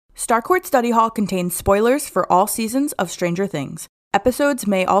Starcourt Study Hall contains spoilers for all seasons of Stranger Things. Episodes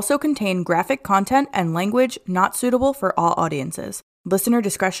may also contain graphic content and language not suitable for all audiences. Listener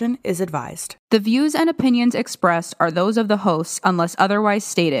discretion is advised. The views and opinions expressed are those of the hosts unless otherwise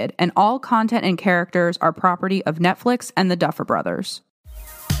stated, and all content and characters are property of Netflix and the Duffer Brothers.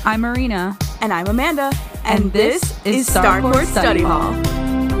 I'm Marina. And I'm Amanda. And this is Starcourt Study Hall.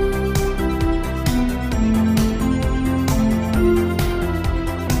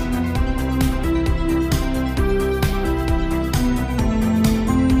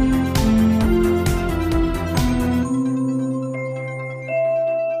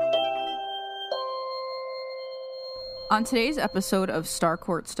 On today's episode of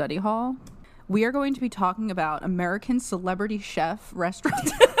Starcourt Study Hall, we are going to be talking about American celebrity chef restaurant.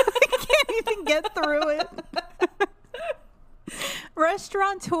 I can't even get through it.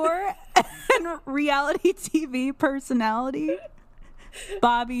 Restaurateur and reality TV personality,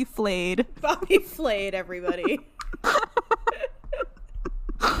 Bobby Flayed. Bobby Flayed, everybody.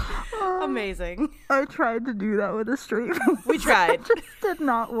 Amazing. I tried to do that with a straight face. We tried. It just did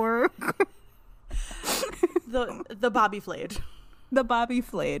not work. The Bobby Flayed. The Bobby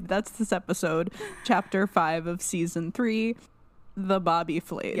Flayed. That's this episode. Chapter 5 of Season 3. The Bobby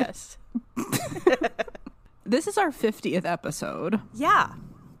Flayed. Yes. This is our 50th episode. Yeah.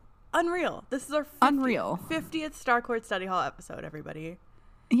 Unreal. This is our 50th Starcourt Study Hall episode, everybody.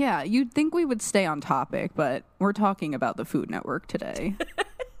 Yeah, you'd think we would stay on topic, but we're talking about the Food Network today.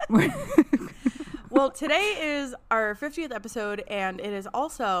 Well, today is our 50th episode, and it is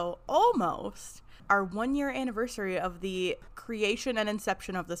also almost our 1-year anniversary of the creation and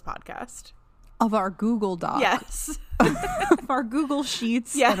inception of this podcast. Of our Google Docs. Yes. Of our Google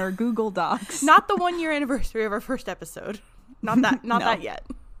Sheets and our Google Docs. Not the 1-year anniversary of our first episode. Not that yet.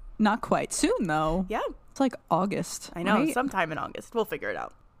 Not quite. Soon, though. Yeah. It's like August. I know. Right? Sometime in August. We'll figure it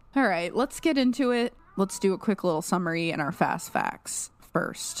out. All right. Let's get into it. Let's do a quick little summary and our fast facts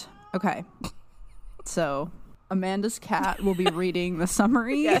first. Okay. So, Amanda's cat will be reading the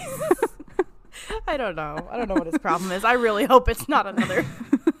summary. Yes. I don't know what his problem is. I really hope it's not another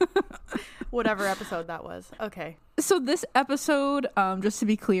whatever episode that was. Okay. So this episode, just to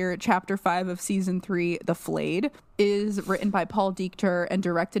be clear, chapter 5 of season 3, The Flayed, is written by Paul Dichter and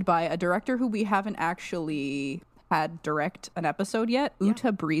directed by a director who we haven't actually had direct an episode yet. Yeah.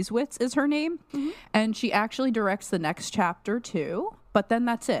 Uta Breezewitz is her name. Mm-hmm. And she actually directs the next chapter too. But then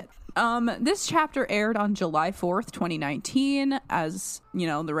that's it. This chapter aired on July 4th, 2019, as, you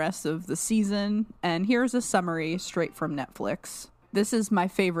know, the rest of the season. And here's a summary straight from Netflix. This is my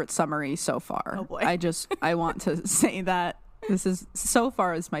favorite summary so far. Oh boy. I want to say that this is so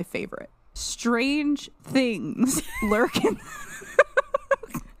far is my favorite. Strange things lurk in...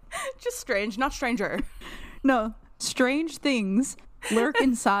 Just strange, not stranger. No, strange things lurk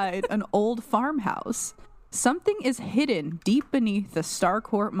inside an old farmhouse. Something is hidden deep beneath the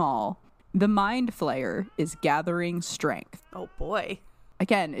Starcourt Mall. The Mind Flayer is gathering strength. Oh boy.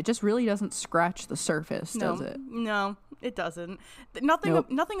 Again, it just really doesn't scratch the surface, does it? No, it doesn't.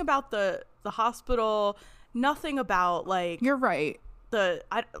 Nothing about the hospital, nothing about, like... You're right.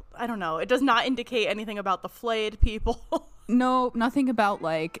 I don't know. It does not indicate anything about the Flayed people. No, nothing about,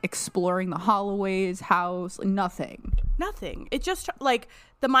 like, exploring the Holloway's house. Nothing. Nothing. It just, like,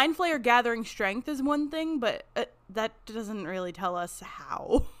 the Mind Flayer gathering strength is one thing, but that doesn't really tell us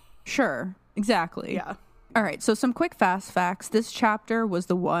how. Sure. Exactly. Yeah. All right, so some quick fast facts. This chapter was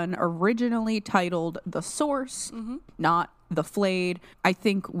the one originally titled The Source, not The Flayed. I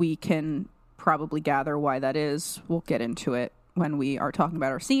think we can probably gather why that is. We'll get into it when we are talking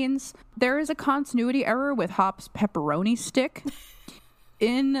about our scenes. There is a continuity error with Hop's pepperoni stick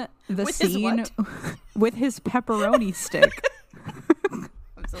in the scene with his pepperoni stick. I'm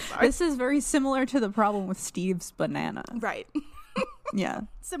so sorry. This is very similar to the problem with Steve's banana. Right. Yeah.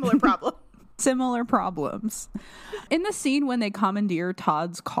 Similar problem. Similar problems. In the scene when they commandeer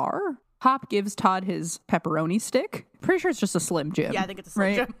Todd's car, Hop gives Todd his pepperoni stick. Pretty sure it's just a Slim Jim. Yeah, I think it's a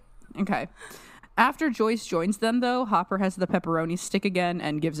Slim Jim. Okay. After Joyce joins them, though, Hopper has the pepperoni stick again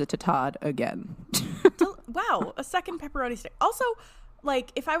and gives it to Todd again. Wow, a second pepperoni stick. Also,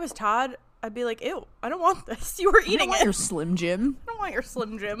 like, if I was Todd, I'd be like, ew, I don't want this. You were eating it. Your Slim Jim. I don't want your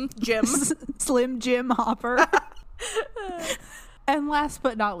Slim Jim. Slim Jim Hopper. And last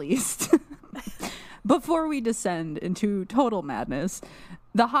but not least, before we descend into total madness,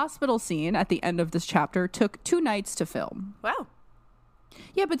 the hospital scene at the end of this chapter took 2 nights to film. Wow.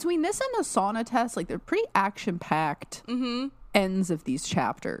 Yeah, between this and the sauna test, like, they're pretty action-packed ends of these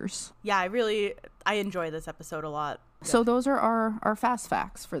chapters. Yeah, I enjoy this episode a lot. So those are our fast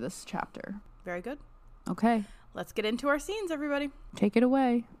facts for this chapter. Very good. Okay. Let's get into our scenes, everybody. Take it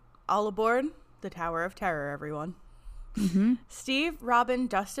away. All aboard the Tower of Terror, everyone. Mm-hmm. Steve, Robin,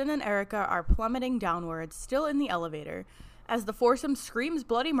 Dustin, and Erica are plummeting downwards, still in the elevator. As the foursome screams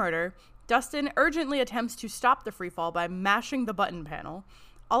bloody murder, Dustin urgently attempts to stop the freefall by mashing the button panel.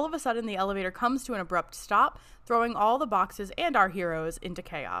 All of a sudden, the elevator comes to an abrupt stop, throwing all the boxes and our heroes into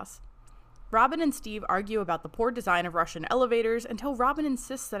chaos. Robin and Steve argue about the poor design of Russian elevators until Robin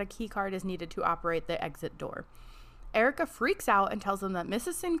insists that a keycard is needed to operate the exit door. Erica freaks out and tells them that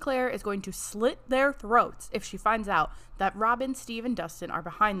Mrs. Sinclair is going to slit their throats if she finds out that Robin, Steve, and Dustin are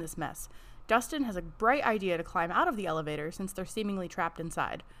behind this mess. Dustin has a bright idea to climb out of the elevator since they're seemingly trapped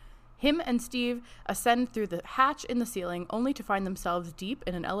inside. Him and Steve ascend through the hatch in the ceiling only to find themselves deep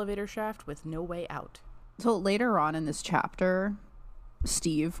in an elevator shaft with no way out. So later on in this chapter,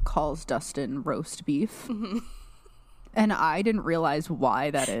 Steve calls Dustin roast beef. Mm-hmm. And I didn't realize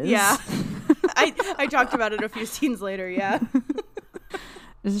why that is. Yeah. I talked about it a few scenes later, yeah.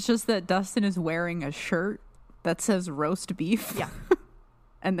 It's just that Dustin is wearing a shirt that says roast beef. Yeah.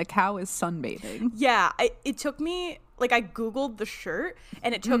 And the cow is sunbathing. Yeah, it took me, like, I Googled the shirt,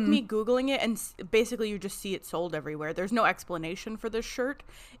 and it took me Googling it, and basically you just see it sold everywhere. There's no explanation for this shirt.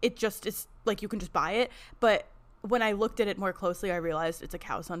 It just is, like, you can just buy it. But when I looked at it more closely, I realized it's a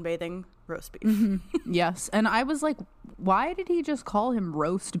cow sunbathing roast beef. Mm-hmm. Yes, and I was like, why did he just call him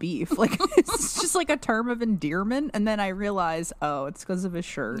roast beef? Like, it's just like a term of endearment. And then I realized, oh, it's because of his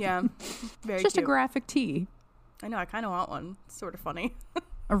shirt. Yeah, very It's just cute. a graphic tee. I know, I kind of want one. It's sort of funny.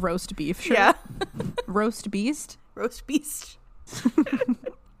 A roast beef shirt. Yeah. Roast beast. Roast beast.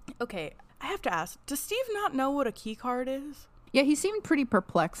 Okay, I have to ask, does Steve not know what a key card is? Yeah, he seemed pretty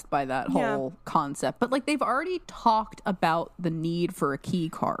perplexed by that whole concept. But, like, they've already talked about the need for a key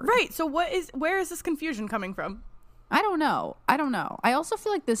card. Right, so where is this confusion coming from? I don't know. I also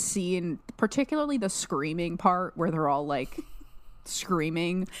feel like this scene, particularly the screaming part where they're all, like,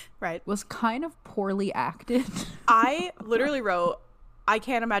 screaming, right, was kind of poorly acted. I literally wrote, I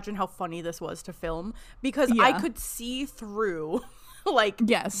can't imagine how funny this was to film, because I could see through, like,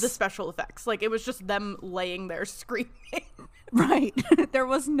 the special effects. Like, it was just them laying there screaming. Right. There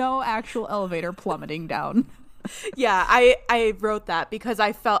was no actual elevator plummeting down. Yeah, I wrote that because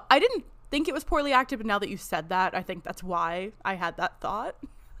I didn't think it was poorly acted, but now that you said that, I think that's why I had that thought.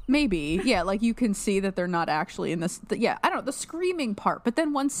 Maybe. Yeah, like, you can see that they're not actually in this. I don't know, the screaming part. But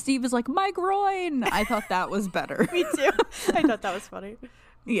then once Steve is like, my groin, I thought that was better. Me too. I thought that was funny.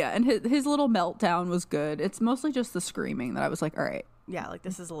 Yeah, and his little meltdown was good. It's mostly just the screaming that I was like, all right. Yeah, like,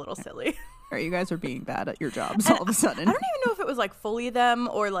 this is a little silly. All right, you guys are being bad at your jobs all of a sudden. I don't even know if it was, like, fully them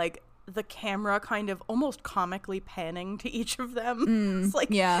or, like, the camera kind of almost comically panning to each of them. It's like,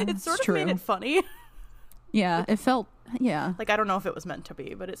 it sort of made it funny. Yeah, it felt, like, I don't know if it was meant to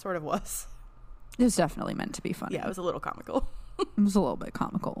be, but it sort of was. It was definitely meant to be funny. Yeah, it was a little comical. It was a little bit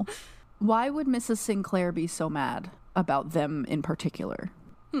comical. Why would Mrs. Sinclair be so mad about them in particular?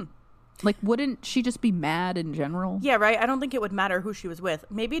 Like, wouldn't she just be mad in general? Yeah, right? I don't think it would matter who she was with.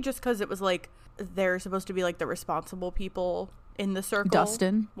 Maybe just because it was, like, they're supposed to be, like, the responsible people in the circle.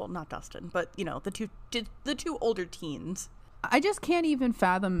 Dustin? Well, not Dustin, but, you know, the two older teens. I just can't even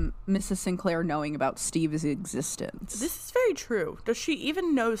fathom Mrs. Sinclair knowing about Steve's existence. This is very true. Does she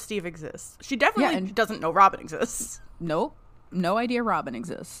even know Steve exists? She definitely doesn't know Robin exists. Nope. No idea Robin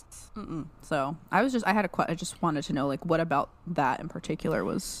exists. So I just wanted to know, like, what about that in particular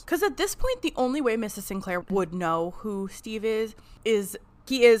was... Because at this point, the only way Mrs. Sinclair would know who Steve is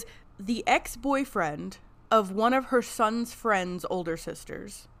he is the ex-boyfriend of one of her son's friend's older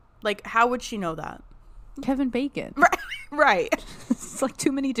sisters. Like, how would she know that? Kevin Bacon. Right. It's like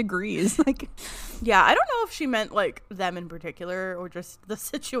too many degrees. Like, yeah, I don't know if she meant, like, them in particular or just the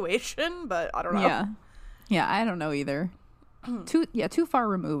situation, but I don't know. Yeah, I don't know either. Too far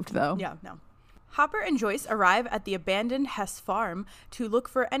removed, though. Yeah, no. Hopper and Joyce arrive at the abandoned Hess farm to look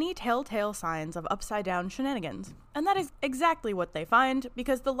for any telltale signs of upside-down shenanigans. And that is exactly what they find,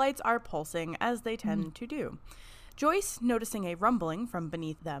 because the lights are pulsing, as they tend to do. Joyce, noticing a rumbling from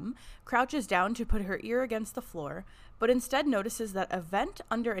beneath them, crouches down to put her ear against the floor, but instead notices that a vent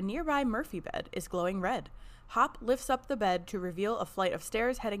under a nearby Murphy bed is glowing red. Hop lifts up the bed to reveal a flight of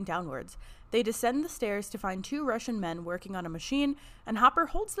stairs heading downwards. They descend the stairs to find two Russian men working on a machine, and Hopper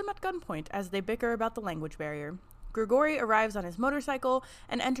holds them at gunpoint as they bicker about the language barrier. Grigori arrives on his motorcycle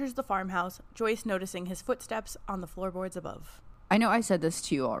and enters the farmhouse, Joyce noticing his footsteps on the floorboards above. I know I said this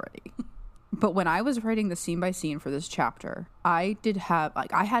to you already, but when I was writing the scene by scene for this chapter, I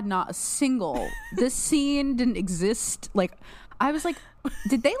had not a single, this scene didn't exist. Like, I was like,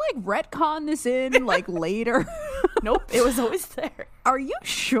 did they, like, retcon this in, like, later? Nope, it was always there. Are you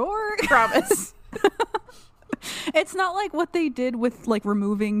sure? Promise. It's not like what they did with like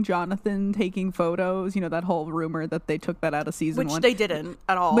removing Jonathan taking photos, you know, that whole rumor that they took that out of season Which one. they didn't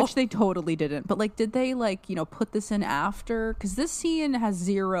at all. Which they totally didn't. But like, did they like, you know, put this in after? Because this scene has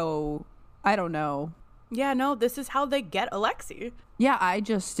zero, I don't know. Yeah, no, this is how they get Alexei. Yeah, I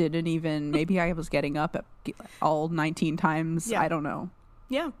just didn't even, maybe I was getting up at all 19 times. Yeah. I don't know.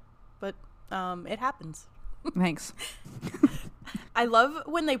 Yeah, but it happens. Thanks. I love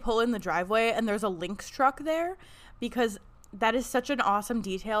when they pull in the driveway and there's a Lynx truck there, because that is such an awesome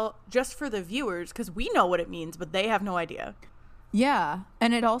detail just for the viewers, because we know what it means, but they have no idea. Yeah,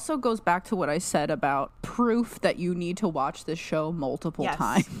 and it also goes back to what I said about proof that you need to watch this show multiple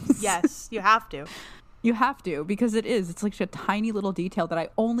times. Yes, you have to. You have to, because it's like a tiny little detail that I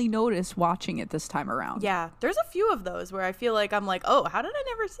only noticed watching it this time around. Yeah, there's a few of those where I feel like I'm like, oh, how did I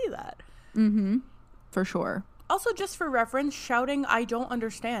never see that? Mm-hmm. For sure. Also, just for reference, shouting "I don't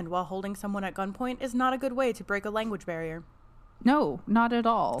understand" while holding someone at gunpoint is not a good way to break a language barrier. No, not at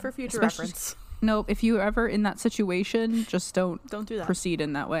all. For future reference. No, if you're ever in that situation, just don't do that. Proceed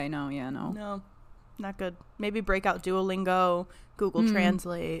in that way. No, yeah, no. No, not good. Maybe break out Duolingo, Google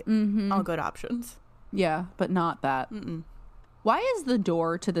Translate, all good options. Yeah, but not that. Mm-mm. Why is the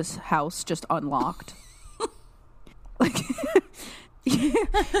door to this house just unlocked? Like,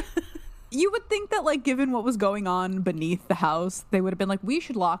 you would think that, like, given what was going on beneath the house, they would have been like, we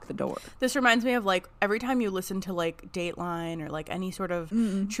should lock the door. This reminds me of, like, every time you listen to, like, Dateline or, like, any sort of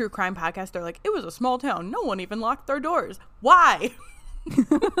true crime podcast, they're like, it was a small town. No one even locked their doors. Why?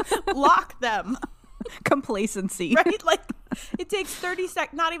 Lock them. Complacency. Right? Like, it takes 30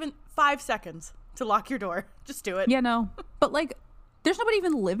 seconds, not even 5 seconds to lock your door. Just do it. Yeah, no. But, like, there's nobody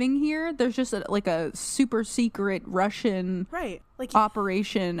even living here. There's just like a super secret Russian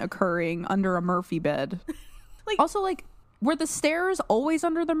operation occurring under a Murphy bed. Like, also, like, were the stairs always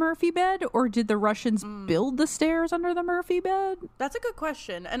under the Murphy bed, or did the Russians build the stairs under the Murphy bed? That's a good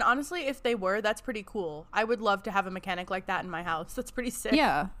question. And honestly, if they were, that's pretty cool. I would love to have a mechanic like that in my house. That's pretty sick.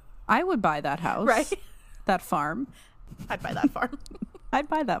 Yeah, I would buy that house. Right? That farm. I'd buy that farm. I'd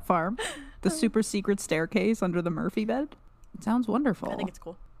buy that farm. The super secret staircase under the Murphy bed. It sounds wonderful. I think it's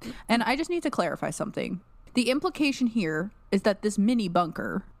cool. And I just need to clarify something. The implication here is that this mini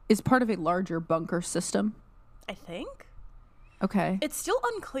bunker is part of a larger bunker system. I think. Okay. It's still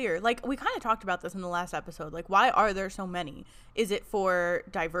unclear. Like, we kind of talked about this in the last episode. Like, why are there so many? Is it for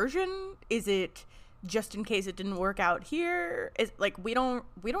diversion? Is it just in case it didn't work out here? Is like, we don't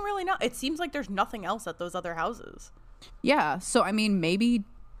really know. It seems like there's nothing else at those other houses. Yeah. So, I mean, maybe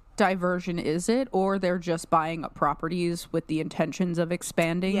diversion is it, or they're just buying up properties with the intentions of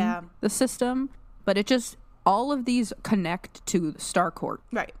expanding the system. But it just, all of these connect to the Starcourt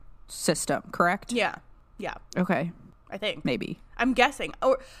system, correct? Yeah. Okay. I think. Maybe. I'm guessing.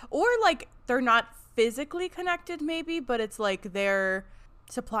 Or like they're not physically connected maybe, but it's like they're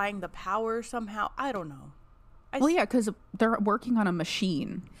supplying the power somehow. I don't know. Yeah, because they're working on a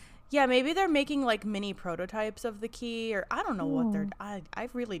machine. Yeah, maybe they're making like mini prototypes of the key, or I don't know what they're... I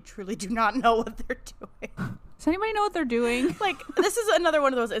really, truly do not know what they're doing. Does anybody know what they're doing? Like, this is another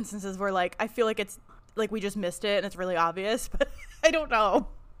one of those instances where like, I feel like it's like we just missed it and it's really obvious, but I don't know.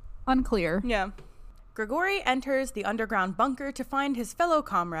 Unclear. Yeah. Grigori enters the underground bunker to find his fellow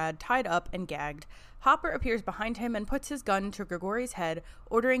comrade tied up and gagged. Hopper appears behind him and puts his gun to Grigori's head,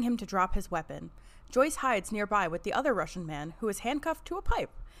 ordering him to drop his weapon. Joyce hides nearby with the other Russian man, who is handcuffed to a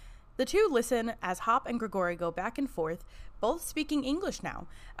pipe. The two listen as Hop and Grigori go back and forth, both speaking English now,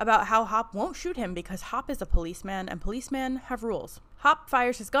 about how Hop won't shoot him because Hop is a policeman and policemen have rules. Hop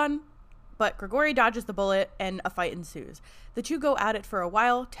fires his gun, but Grigori dodges the bullet and a fight ensues. The two go at it for a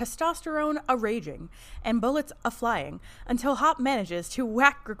while, testosterone a-raging, and bullets a-flying, until Hop manages to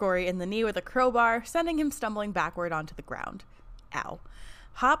whack Grigori in the knee with a crowbar, sending him stumbling backward onto the ground. Ow.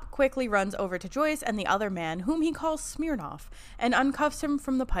 Hop quickly runs over to Joyce and the other man, whom he calls Smirnoff, and uncuffs him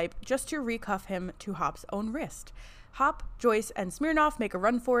from the pipe just to recuff him to Hop's own wrist. Hop, Joyce, and Smirnoff make a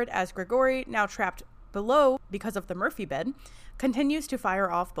run for it as Grigori, now trapped below because of the Murphy bed, continues to fire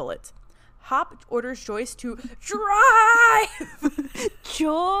off bullets. Hop orders Joyce to drive!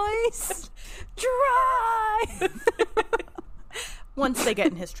 Joyce! Drive! Once they get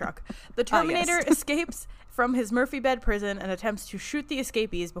in his truck. The Terminator escapes from his Murphy bed prison and attempts to shoot the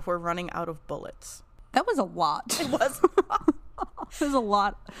escapees before running out of bullets. That was a lot. It was. It was a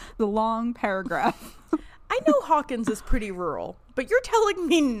lot. The long paragraph. I know Hawkins is pretty rural, but you're telling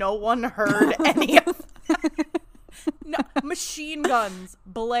me no one heard any of that? No, machine guns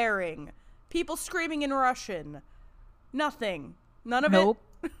blaring. People screaming in Russian. Nothing. None of it?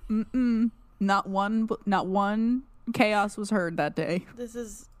 Mm-mm. Not one Chaos was heard that day. It's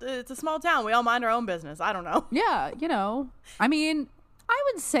a small town. We all mind our own business. I don't know. Yeah, I mean, I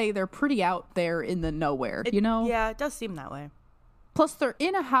would say they're pretty out there in the nowhere, Yeah, it does seem that way. Plus, they're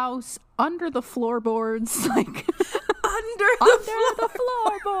in a house under the floorboards, like Under the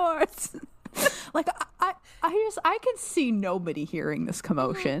floorboards. Like, I could see nobody hearing this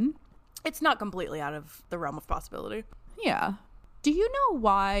commotion. It's not completely out of the realm of possibility. Yeah. Do you know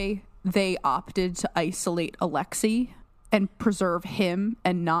why they opted to isolate Alexei and preserve him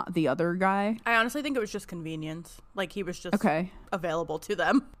and not the other guy? I honestly think it was just convenience. Like, he was just available to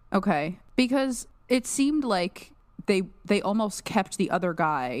them. Okay. Because it seemed like they almost kept the other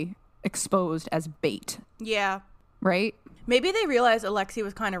guy exposed as bait. Yeah. Right? Maybe they realized Alexei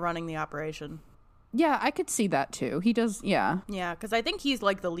was kind of running the operation. Yeah, I could see that too. He does, yeah. Yeah, because I think he's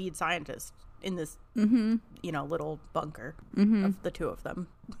like the lead scientist in this, little bunker of the two of them.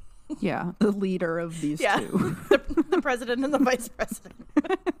 Yeah, the leader of these two. the president and the vice president.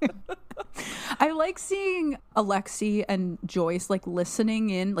 I like seeing Alexei and Joyce like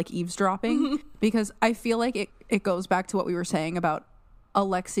listening in, like eavesdropping, because I feel like it goes back to what we were saying about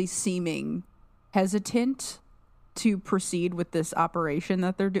Alexei seeming hesitant to proceed with this operation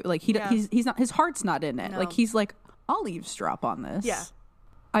that they're doing. Like he's not, his heart's not in it. No. Like he's like, I'll eavesdrop on this. Yeah.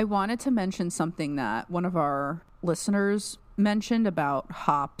 I wanted to mention something that one of our listeners mentioned about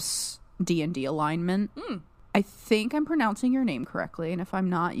Hop's D&D alignment. I think I'm pronouncing your name correctly, and if I'm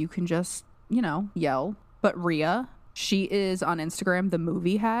not, you can just, yell. But Rhea, she is on Instagram, the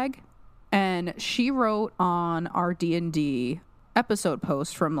movie hag, and she wrote on our D&D episode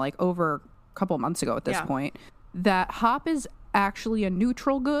post from like over a couple months ago at this point that Hop is actually a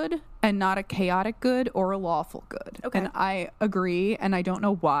neutral good and not a chaotic good or a lawful good. Okay. And I agree, and I don't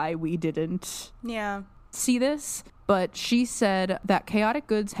know why we didn't see this, but she said that chaotic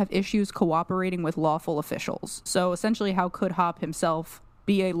goods have issues cooperating with lawful officials. So essentially, how could Hop himself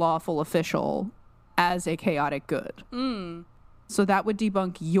be a lawful official as a chaotic good? So that would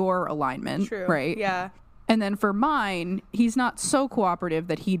debunk your alignment, right? Yeah. And then for mine, he's not so cooperative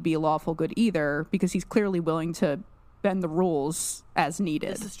that he'd be a lawful good either, because he's clearly willing to bend the rules as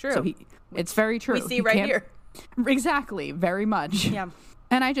needed. This is true. So it's very true. We see right here. Exactly. Very much. Yeah.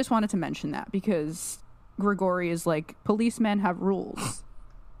 And I just wanted to mention that because Grigori is like, policemen have rules.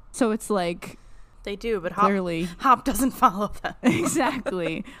 So it's like, they do, but clearly Hop doesn't follow them.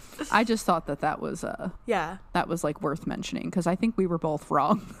 Exactly. I just thought that was that was like worth mentioning, because I think we were both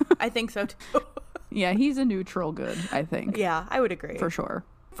wrong. I think so too. Yeah, he's a neutral good, I think. Yeah, I would agree. For sure.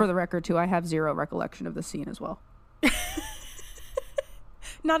 For the record, too, I have zero recollection of the scene as well.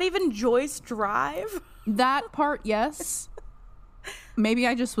 Not even Joyce Drive? That part, yes. Maybe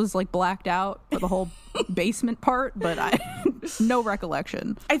I just was like blacked out for the whole basement part, but no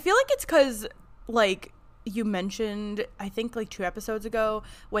recollection. I feel like it's because, like, you mentioned, I think like 2 episodes ago,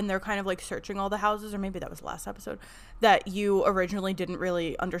 when they're kind of like searching all the houses, or maybe that was the last episode, that you originally didn't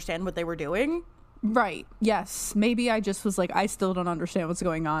really understand what they were doing. Right. Yes. Maybe I just was like, I still don't understand what's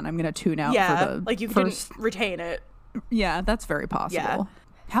going on. I'm going to tune out for the like you first... didn't retain it. Yeah, that's very possible. Yeah.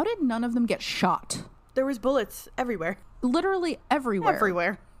 How did none of them get shot? There was bullets everywhere. Literally everywhere.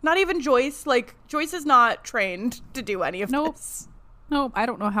 Everywhere. Not even Joyce. Like, Joyce is not trained to do any of this. Nope. I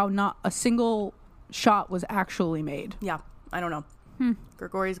don't know how not a single shot was actually made. Yeah, I don't know.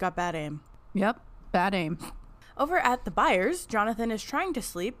 Grigori's got bad aim. Yep, bad aim. Over at the Byers, Jonathan is trying to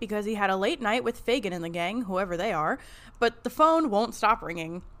sleep because he had a late night with Fagin and the gang, whoever they are, but the phone won't stop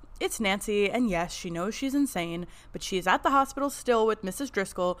ringing. It's Nancy, and yes, she knows she's insane, but she is at the hospital still with Mrs.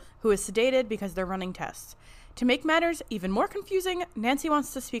 Driscoll, who is sedated because they're running tests. To make matters even more confusing, Nancy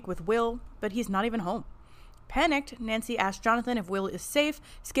wants to speak with Will, but he's not even home. Panicked, Nancy asks Jonathan if Will is safe,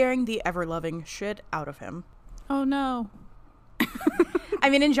 scaring the ever-loving shit out of him. Oh no. I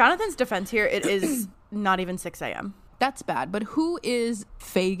mean, in Jonathan's defense here, it is not even 6 a.m. That's bad, but who is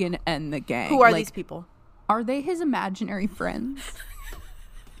Fagin and the gang? Who are these people? Are they his imaginary friends?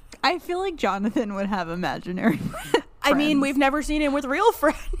 I feel like Jonathan would have imaginary friends. I mean, we've never seen him with real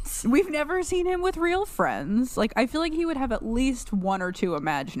friends. We've never seen him with real friends. Like, I feel like he would have at least 1 or 2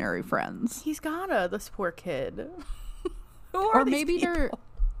 imaginary friends. He's gotta, this poor kid. Who are these people?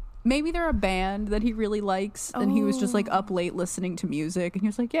 Maybe they're a band that he really likes, and he was just like up late listening to music, and he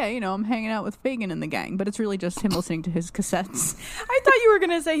was like, yeah, I'm hanging out with Fagin and the gang, but it's really just him listening to his cassettes. I thought you were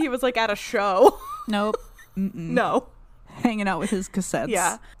gonna say he was like at a show. Nope. No. Hanging out with his cassettes.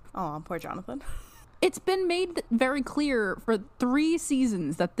 Yeah. Oh, poor Jonathan. It's been made very clear for 3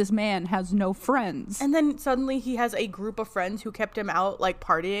 seasons that this man has no friends. And then suddenly he has a group of friends who kept him out, like,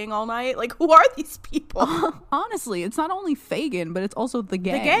 partying all night. Like, who are these people? Honestly, it's not only Fagin, but it's also the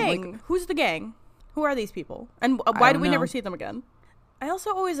gang. The gang? Like, who's the gang? Who are these people? And why do we know. never see them again? I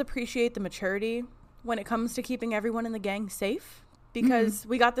also always appreciate the maturity when it comes to keeping everyone in the gang safe. Because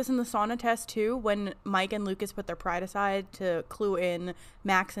we got this in the sauna test, too, when Mike and Lucas put their pride aside to clue in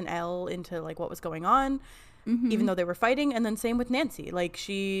Max and Elle into, like, what was going on, even though they were fighting. And then same with Nancy. Like,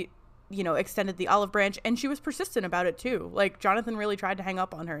 she, you know, extended the olive branch, and she was persistent about it, too. Like, Jonathan really tried to hang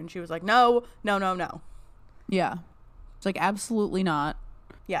up on her, and she was like, no. Yeah. It's like, absolutely not.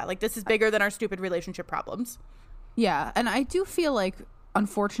 Yeah, like, this is bigger than our stupid relationship problems. Yeah, and I do feel like,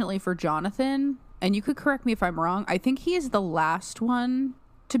 unfortunately for Jonathan, and you could correct me if I'm wrong, I think he is the last one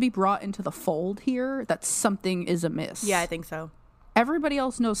to be brought into the fold here that something is amiss. Yeah, I think so. Everybody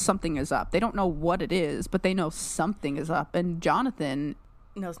else knows something is up. They don't know what it is, but they know something is up. And Jonathan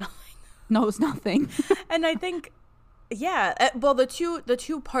knows nothing. Knows nothing. And I think, yeah, well, the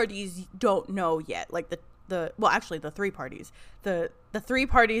two parties don't know yet. Like actually the three parties. The three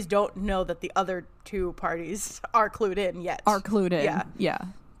parties don't know that the other two parties are clued in yet. Yeah.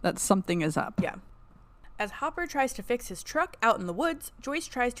 That something is up. Yeah. As Hopper tries to fix his truck out in the woods, Joyce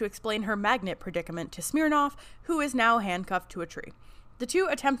tries to explain her magnet predicament to Smirnoff, who is now handcuffed to a tree. The two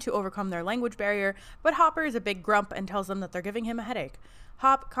attempt to overcome their language barrier, but Hopper is a big grump and tells them that they're giving him a headache.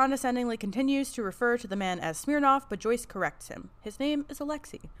 Hop condescendingly continues to refer to the man as Smirnoff, but Joyce corrects him. His name is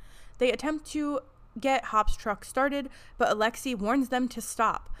Alexei. They attempt to get Hop's truck started, but Alexei warns them to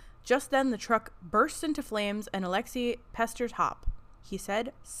stop. Just then, the truck bursts into flames, and Alexei pesters Hop. He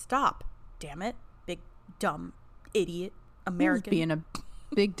said, "Stop, damn it, big, dumb, idiot, American." He's being a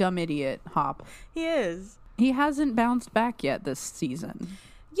big, dumb idiot, Hop. He is. He hasn't bounced back yet this season.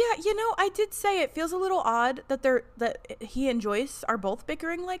 Yeah, you know, I did say it feels a little odd that he and Joyce are both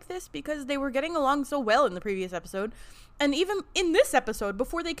bickering like this, because they were getting along so well in the previous episode. And even in this episode,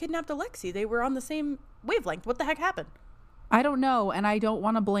 before they kidnapped Alexei, they were on the same wavelength. What the heck happened? I don't know, and I don't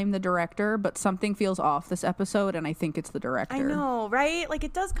want to blame the director, but something feels off this episode, and I think it's the director. I know, right? Like,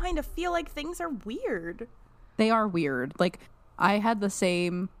 it does kind of feel like things are weird. They are weird. Like, I had the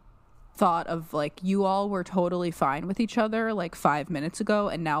same thought of, like, you all were totally fine with each other, like, 5 minutes ago,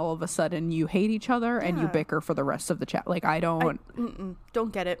 and now all of a sudden you hate each other and you bicker for the rest of the chat. Like, I don't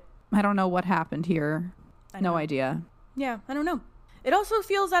get it. I don't know what happened here. No idea. Yeah, I don't know. It also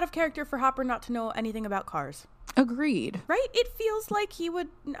feels out of character for Hopper not to know anything about cars. Agreed. Right? It feels like he would...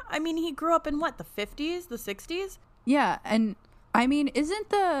 I mean, he grew up in what, the 50s, the 60s? Yeah, and I mean, isn't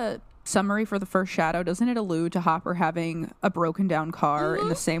the summary for the first shadow, doesn't it allude to Hopper having a broken down car in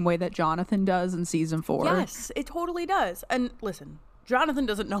the same way that Jonathan does in season 4? Yes, it totally does. And listen, Jonathan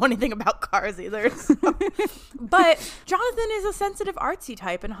doesn't know anything about cars either. So. But Jonathan is a sensitive, artsy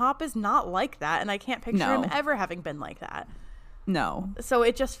type, and Hop is not like that, and I can't picture him ever having been like that. No. So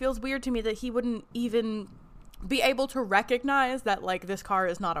it just feels weird to me that he wouldn't even be able to recognize that, like, this car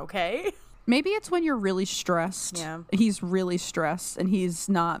is not okay. Maybe it's when you're really stressed. Yeah. He's really stressed, and he's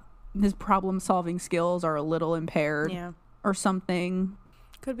not... His problem-solving skills are a little impaired. Yeah. Or something.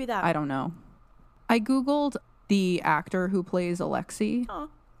 Could be that. I don't know. I Googled the actor who plays Alexei. Oh.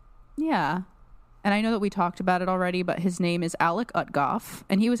 Yeah. And I know that we talked about it already, but his name is Alec Utgoff,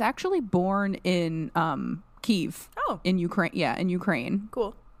 and he was actually born in Kyiv. Oh. In Ukraine. Yeah, in Ukraine.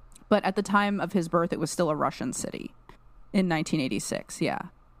 Cool. But at the time of his birth, it was still a Russian city in 1986. Yeah.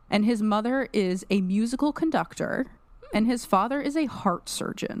 And his mother is a musical conductor, and his father is a heart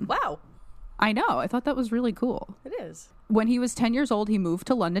surgeon. Wow. I know. I thought that was really cool. It is. When he was 10 years old, he moved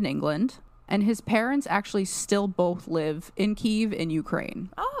to London, England, and his parents actually still both live in Kyiv in Ukraine.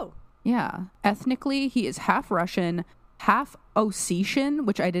 Oh. Yeah. Ethnically, he is half Russian, half Ossetian,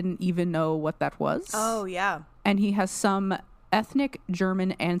 which I didn't even know what that was. Oh, yeah. And he has some ethnic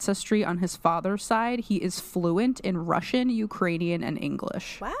German ancestry on his father's side. He is fluent in Russian, Ukrainian, and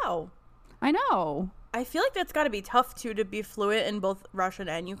English. Wow. I know. I feel like that's got to be tough, too, to be fluent in both Russian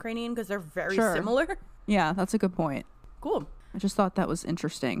and Ukrainian, because they're very similar. Yeah, that's a good point. Cool. I just thought that was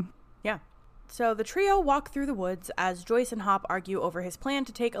interesting. Yeah. So the trio walk through the woods as Joyce and Hop argue over his plan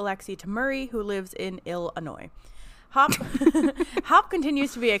to take Alexei to Murray, who lives in Illinois. Hop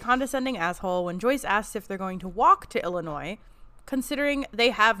continues to be a condescending asshole when Joyce asks if they're going to walk to Illinois, considering they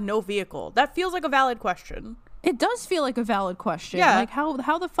have no vehicle. That feels like a valid question. It does feel like a valid question. Yeah. Like,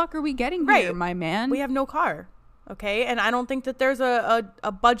 how the fuck are we getting here, my man? We have no car. Okay? And I don't think that there's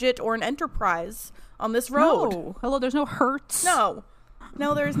a budget or an enterprise on this road. No. Hello, there's no Hertz. No,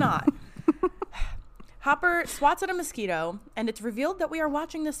 there's not. Hopper swats at a mosquito, and it's revealed that we are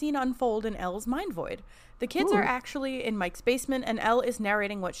watching the scene unfold in Elle's mind void. The kids are actually in Mike's basement, and Elle is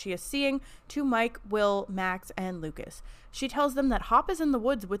narrating what she is seeing to Mike, Will, Max, and Lucas. She tells them that Hop is in the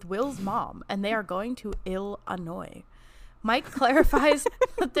woods with Will's mom, and they are going to Illinois. Mike clarifies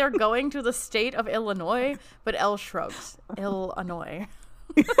that they're going to the state of Illinois, but Elle shrugs. Illinois.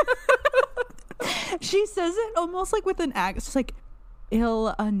 She says it almost like with an accent. It's just like,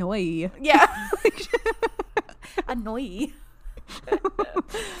 Illinois. Yeah. Annoy.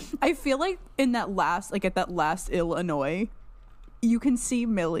 I feel like in that last, like at that last Illinois, you can see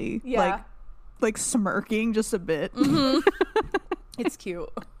Millie like smirking just a bit. Mm-hmm. It's cute.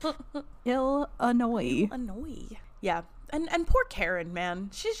 Illinois. Illinois. Yeah. And poor Karen,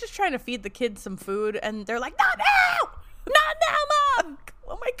 man. She's just trying to feed the kids some food, and they're like, not now! Not now, Mom!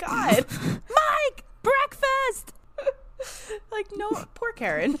 Oh my God. Mike, breakfast! Like, no, poor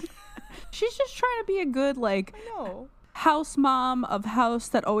Karen. She's just trying to be a good, like, I know. house mom of house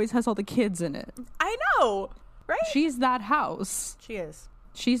that always has all the kids in it. I know, right? She's that house. She is.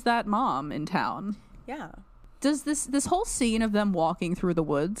 She's that mom in town. Yeah. Does this whole scene of them walking through the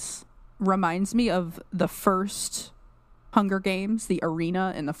woods reminds me of the first Hunger Games, the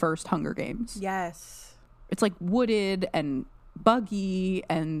arena in the first Hunger Games. Yes. It's like wooded and buggy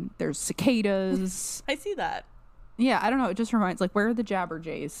and there's cicadas. I see that. Yeah, I don't know. It just reminds, like, where are the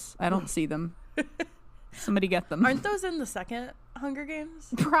Jabberjays? I don't see them. Somebody get them. Aren't those in the second Hunger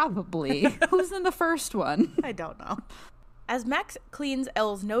Games? Probably. Who's in the first one? I don't know. As Max cleans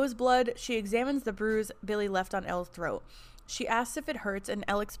Elle's nose blood, she examines the bruise Billy left on Elle's throat. She asks if it hurts, and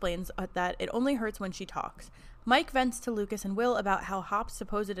Elle explains that it only hurts when she talks. Mike vents to Lucas and Will about how Hop's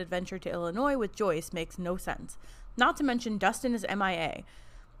supposed adventure to Illinois with Joyce makes no sense. Not to mention Dustin is MIA.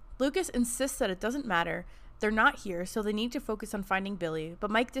 Lucas insists that it doesn't matter. They're not here, so they need to focus on finding Billy, but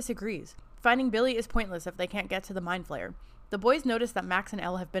Mike disagrees. Finding Billy is pointless if they can't get to the Mind Flayer. The boys notice that Max and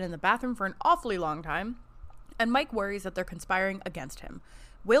Elle have been in the bathroom for an awfully long time, and Mike worries that they're conspiring against him.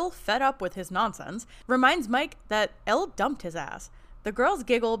 Will, fed up with his nonsense, reminds Mike that Elle dumped his ass. The girls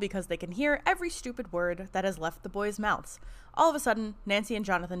giggle because they can hear every stupid word that has left the boys' mouths. All of a sudden, Nancy and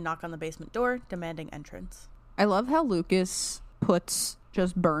Jonathan knock on the basement door, demanding entrance. I love how Lucas puts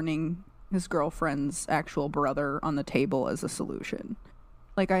just burning his girlfriend's actual brother on the table as a solution.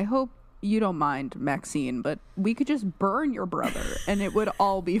 Like, I hope you don't mind, Maxine, but we could just burn your brother and it would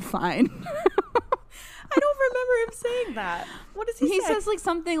all be fine. I don't remember him saying that. What does he say? He says like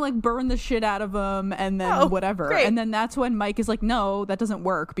something like burn the shit out of him and then whatever. Great. And then that's when Mike is like, no, that doesn't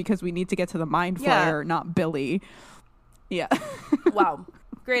work because we need to get to the Mind Flayer, not Billy. Yeah. Wow.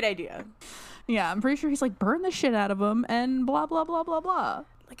 Great idea. Yeah, I'm pretty sure he's like, burn the shit out of him and blah, blah, blah, blah, blah.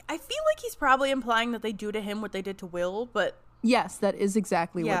 Like, I feel like he's probably implying that they do to him what they did to Will, but... Yes, that is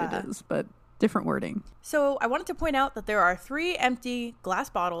exactly what it is, but different wording. So I wanted to point out that there are 3 empty glass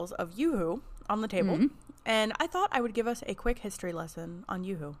bottles of Yoo-hoo on the table, and I thought I would give us a quick history lesson on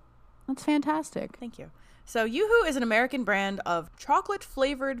Yoo-hoo. That's fantastic. Thank you. So Yoo-hoo is an American brand of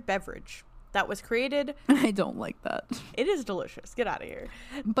chocolate-flavored beverage that was created... I don't like that. It is delicious. Get out of here.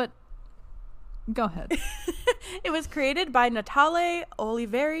 But... Go ahead. It was created by Natale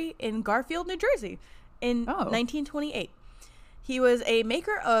Oliveri in Garfield, New Jersey in 1928. He was a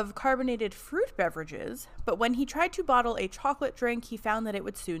maker of carbonated fruit beverages, but when he tried to bottle a chocolate drink, he found that it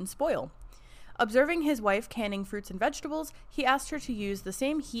would soon spoil. Observing his wife canning fruits and vegetables, he asked her to use the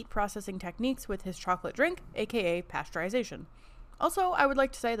same heat processing techniques with his chocolate drink, aka pasteurization. Also, I would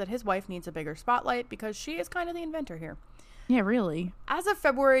like to say that his wife needs a bigger spotlight because she is kind of the inventor here. Yeah, really. As of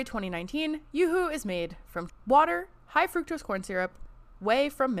February 2019, Yoo-hoo is made from water, high fructose corn syrup, whey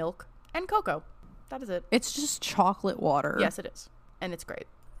from milk, and cocoa. That is it. It's just chocolate water. Yes, it is. And it's great.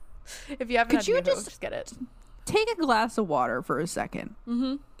 If you haven't had Yoo-hoo, just get it. Take a glass of water for a second.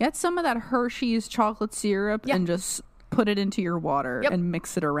 Mm-hmm. Get some of that Hershey's chocolate syrup and just put it into your water and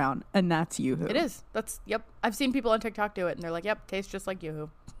mix it around. And that's Yoo-hoo. It is. Yep. I've seen people on TikTok do it, and they're like, yep, tastes just like Yoo-hoo.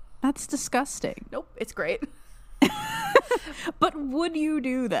 That's disgusting. Nope, it's great. But would you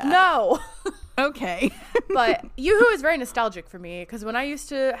do that? No. Okay. But Yoo-hoo is very nostalgic for me because when I used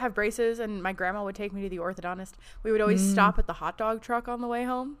to have braces and my grandma would take me to the orthodontist, we would always stop at the hot dog truck on the way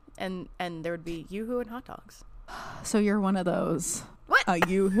home, and there would be Yoo-hoo and hot dogs. So you're one of those. What? A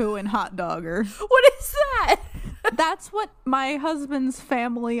Yoo-hoo and hot dogger. What is that? That's what my husband's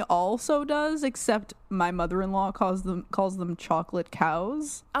family also does, except my mother-in-law calls them chocolate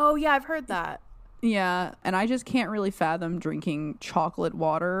cows. Oh, yeah, I've heard that. Yeah, and I just can't really fathom drinking chocolate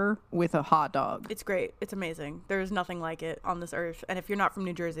water with a hot dog. It's great. It's amazing. There's nothing like it on this earth. And if you're not from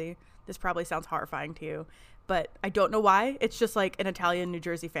New Jersey, this probably sounds horrifying to you. But I don't know why. It's just like an Italian New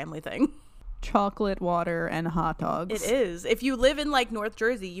Jersey family thing. Chocolate water and hot dogs. It is. If you live in like North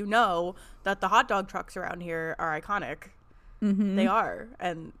Jersey, you know that the hot dog trucks around here are iconic. Mm-hmm. They are.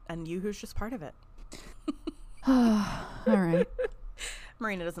 And Yoo-hoo's just part of it. All right.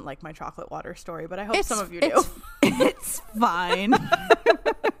 Marina doesn't like my chocolate water story, but I hope some of you do. It's fine.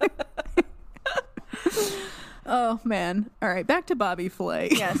 Oh man. All right, back to Bobby Flay.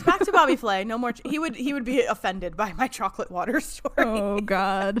 Yes, back to Bobby Flay. No more. He would be offended by my chocolate water story. Oh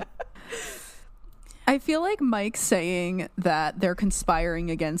God. I feel like Mike saying that they're conspiring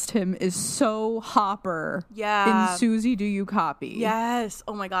against him is so Hopper. Yeah. In Susie, Do You Copy? Yes.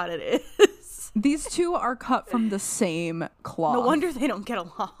 Oh my God, it is. These two are cut from the same cloth. No wonder they don't get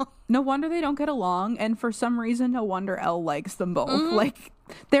along. No wonder they don't get along, and for some reason, no wonder Elle likes them both. Mm-hmm. Like,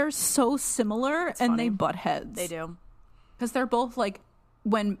 they're so similar, and funny. they butt heads. They do. Because they're both like,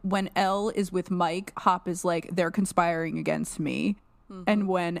 when Elle is with Mike, Hop is like, they're conspiring against me. Mm-hmm. And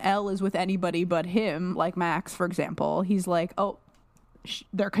when Elle is with anybody but him, like Max, for example, he's like, oh,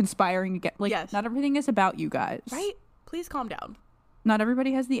 they're conspiring against. Like, yes. Not everything is about you guys. Right? Please calm down. Not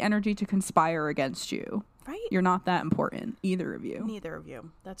everybody has the energy to conspire against you. Right? You're not that important, either of you. Neither of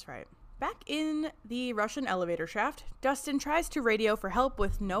you. That's right. Back in the Russian elevator shaft, Dustin tries to radio for help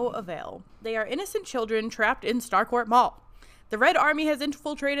with no avail. They are innocent children trapped in Starcourt Mall. The Red Army has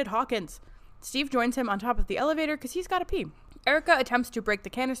infiltrated Hawkins. Steve joins him on top of the elevator because he's got to pee. Erica attempts to break the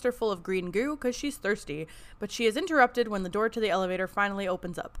canister full of green goo because she's thirsty, but she is interrupted when the door to the elevator finally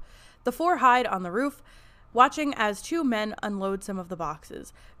opens up. The four hide on the roof, watching as two men unload some of the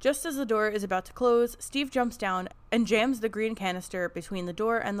boxes. Just as the door is about to close, Steve jumps down and jams the green canister between the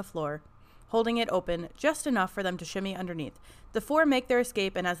door and the floor, holding it open just enough for them to shimmy underneath. The four make their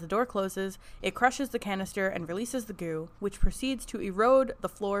escape, and as the door closes, it crushes the canister and releases the goo, which proceeds to erode the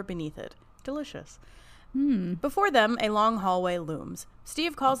floor beneath it. Delicious. Before them, a long hallway looms.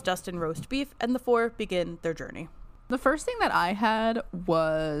 Steve calls Dustin roast beef, and the four begin their journey. The first thing that I had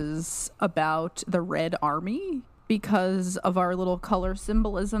was about the Red Army because of our little color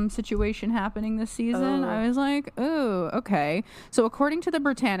symbolism situation happening this season. I was like, oh, okay. So according to the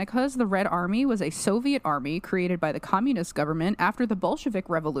Britannicas, the Red Army was a Soviet army created by the communist government after the Bolshevik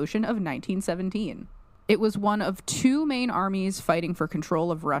Revolution of 1917. It was one of two main armies fighting for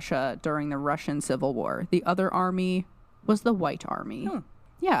control of Russia during the Russian Civil War. The other army was the White Army.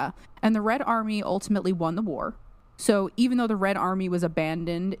 Yeah. And the Red Army ultimately won the war. So even though the Red Army was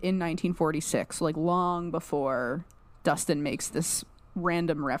abandoned in 1946, like long before Dustin makes this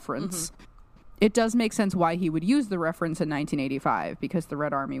random reference, it does make sense why he would use the reference in 1985, because the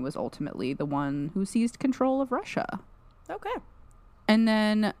Red Army was ultimately the one who seized control of Russia. Okay. And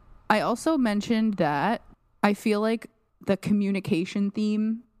then I also mentioned that I feel like the communication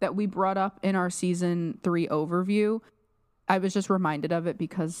theme that we brought up in our season 3 overview, I was just reminded of it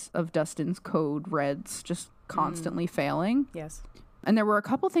because of Dustin's code reds just constantly failing. Yes. And there were a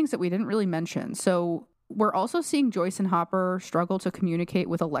couple things that we didn't really mention. So we're also seeing Joyce and Hopper struggle to communicate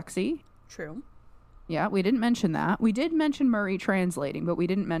with Alexei. True. Yeah, we didn't mention that. We did mention Murray translating, but we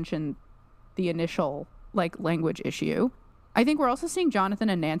didn't mention the initial language issue. I think we're also seeing Jonathan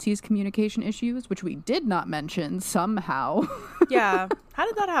and Nancy's communication issues, which we did not mention somehow. Yeah. How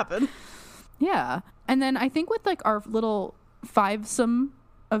did that happen? Yeah. And then I think with our little fivesome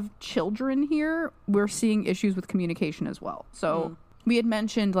of children here, we're seeing issues with communication as well. So we had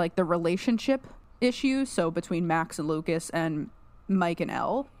mentioned the relationship issues, so between Max and Lucas and Mike and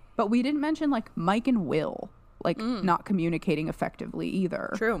Elle, but we didn't mention Mike and Will not communicating effectively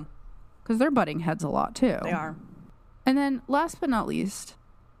either. True. Because they're butting heads a lot too. They are. And then last but not least,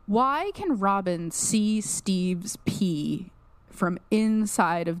 why can Robin see Steve's pee from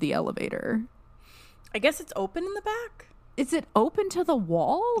inside of the elevator? I guess it's open in the back. Is it open to the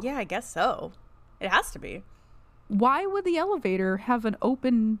wall? Yeah, I guess so. It has to be. Why would the elevator have an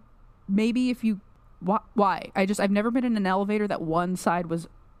open, maybe if you, why? I've never been in an elevator that one side was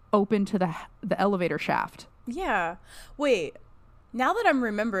open to the elevator shaft. Yeah. Wait, now that I'm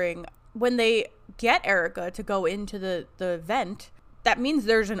remembering, when they get Erica to go into the vent, that means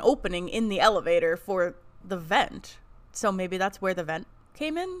there's an opening in the elevator for the vent. So maybe that's where the vent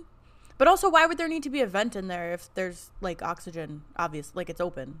came in? But also, why would there need to be a vent in there if there's oxygen, obvious, it's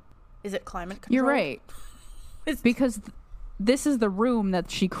open? Is it climate control? You're right. Because this is the room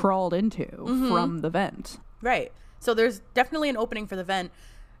that she crawled into from the vent. Right. So there's definitely an opening for the vent.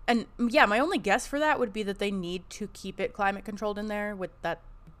 And yeah, my only guess for that would be that they need to keep it climate controlled in there with that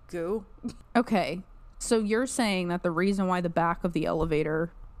goo. Okay. So you're saying that the reason why the back of the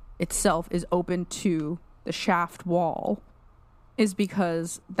elevator itself is open to the shaft wall is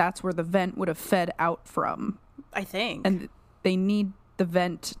because that's where the vent would have fed out from. I think. And they need the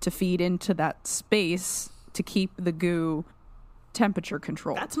vent to feed into that space to keep the goo temperature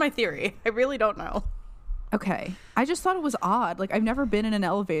controlled. That's my theory. I really don't know. Okay. I just thought it was odd. I've never been in an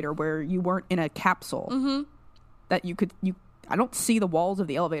elevator where you weren't in a capsule that I don't see the walls of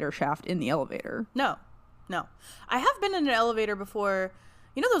the elevator shaft in the elevator. No. I have been in an elevator before.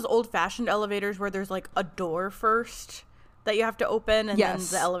 You know those old-fashioned elevators where there's like a door first that you have to open and then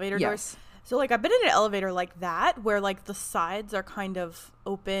the elevator doors? So like I've been in an elevator like that where like the sides are kind of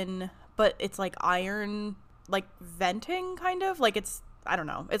open, but it's like iron, like venting kind of. Like it's, I don't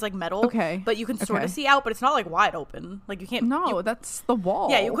know, it's like metal. Okay. But you can sort of see out, but it's not like wide open. Like you can't. No, that's the wall.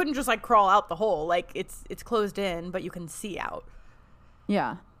 Yeah, you couldn't just like crawl out the hole. Like it's closed in, but you can see out.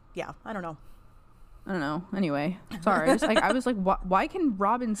 Yeah. Yeah, I don't know. Anyway, sorry. I was like, why can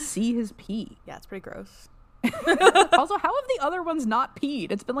Robin see his pee? Yeah, it's pretty gross. Also, how have the other ones not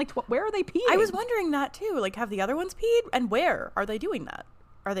peed? It's been like, where are they peeing? I was wondering that too. Like, have the other ones peed? And where are they doing that?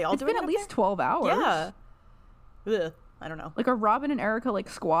 Are they all doing it? It's been at least 12 hours. Yeah. Ugh, I don't know. Like, are Robin and Erica like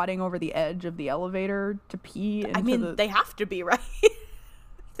squatting over the edge of the elevator to pee? I mean, they have to be, right?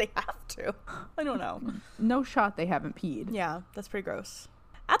 They have to. I don't know. No shot they haven't peed. Yeah, that's pretty gross.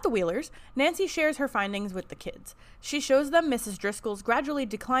 At the Wheelers, Nancy shares her findings with the kids. She shows them Mrs. Driscoll's gradually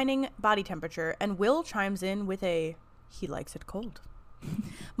declining body temperature, and Will chimes in with he likes it cold.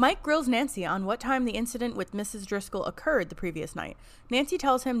 Mike grills Nancy on what time the incident with Mrs. Driscoll occurred the previous night. Nancy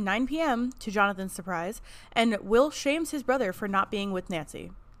tells him 9 p.m., to Jonathan's surprise, and Will shames his brother for not being with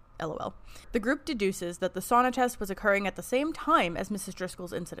Nancy. LOL. The group deduces that the sauna test was occurring at the same time as Mrs.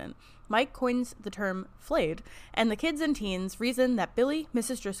 Driscoll's incident. Mike coins the term flayed, and the kids and teens reason that Billy,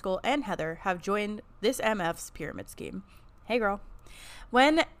 Mrs. Driscoll, and Heather have joined this MF's pyramid scheme. Hey, girl.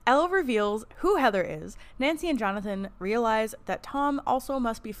 When Elle reveals who Heather is, Nancy and Jonathan realize that Tom also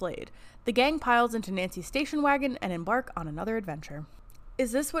must be flayed. The gang piles into Nancy's station wagon and embark on another adventure.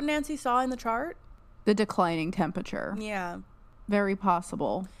 Is this what Nancy saw in the chart? The declining temperature. Yeah. Very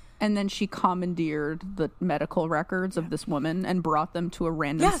possible. And then she commandeered the medical records of this woman and brought them to a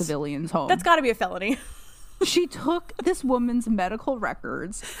random civilian's home. That's got to be a felony. She took this woman's medical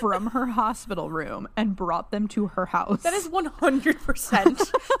records from her hospital room and brought them to her house. That is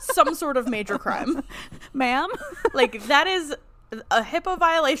 100% some sort of major crime. Ma'am? Like, that is a HIPAA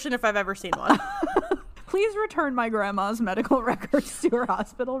violation if I've ever seen one. Please return my grandma's medical records to her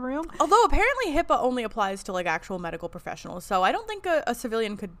hospital room. Although apparently HIPAA only applies to like actual medical professionals. So I don't think a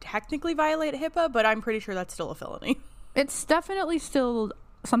civilian could technically violate HIPAA, but I'm pretty sure that's still a felony. It's definitely still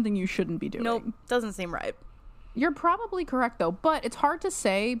something you shouldn't be doing. Nope, doesn't seem right. You're probably correct though, but it's hard to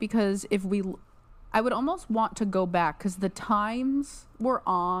say because I would almost want to go back because the times were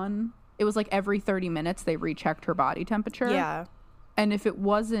on. It was like every 30 minutes they rechecked her body temperature. Yeah. And if it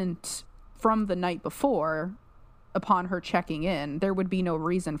wasn't from the night before, upon her checking in, there would be no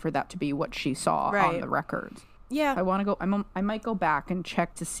reason for that to be what she saw on the records. Yeah. I want to go, I might go back and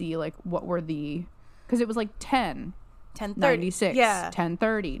check to see like what were because it was like 10, 10:30. 96, yeah.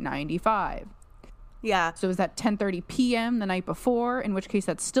 10:30, 95. Yeah. So is that 10:30 p.m. the night before? In which case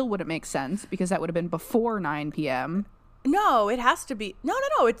that still wouldn't make sense because that would have been before 9 p.m. No, it has to be. No.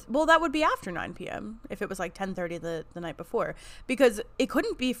 That would be after 9 p.m. if it was like 10:30 the night before. Because it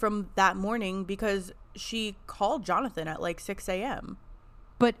couldn't be from that morning because she called Jonathan at like 6 a.m.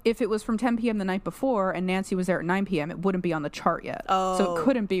 But if it was from 10 p.m. the night before and Nancy was there at 9 p.m., it wouldn't be on the chart yet. Oh. So it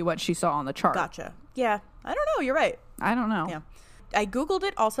couldn't be what she saw on the chart. Gotcha. Yeah. I don't know. You're right. I don't know. Yeah. I Googled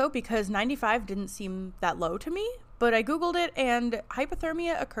it also because 95 didn't seem that low to me. But I Googled it and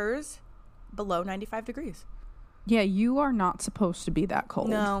hypothermia occurs below 95 degrees. Yeah, you are not supposed to be that cold.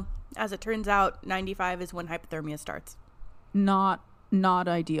 No. As it turns out, 95 is when hypothermia starts. Not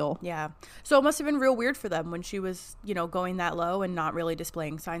ideal. Yeah. So it must have been real weird for them when she was, going that low and not really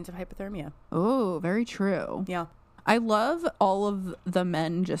displaying signs of hypothermia. Oh, very true. Yeah. I love all of the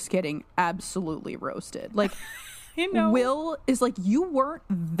men just getting absolutely roasted. Like, Will is like, you weren't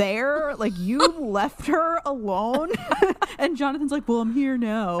there. Like, you left her alone. And Jonathan's like, well, I'm here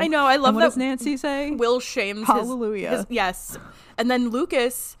now. I know. I love what that. Does Nancy say? Will shames Hallelujah. Yes. And then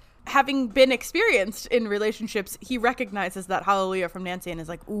Lucas, having been experienced in relationships, he recognizes that hallelujah from Nancy and is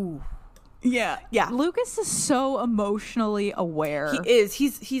like, ooh. Yeah. Yeah. Lucas is so emotionally aware. He is.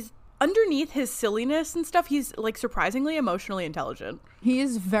 He's underneath his silliness and stuff, he's like surprisingly emotionally intelligent. He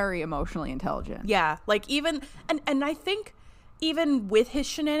is very emotionally intelligent. Yeah. Like even, and I think even with his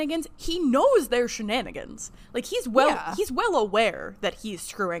shenanigans, he knows they're shenanigans. Like he's well aware that he's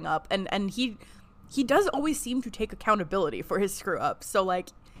screwing up and he does always seem to take accountability for his screw ups. So like,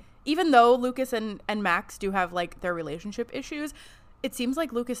 even though Lucas and Max do have like their relationship issues, it seems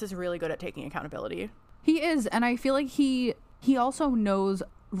like Lucas is really good at taking accountability. He is. And I feel like he also knows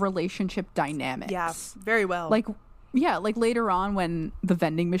relationship dynamics. Yeah, very well. Like later on when the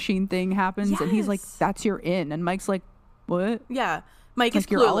vending machine thing happens and he's like, that's your in. And Mike's like, what? Yeah. Mike like is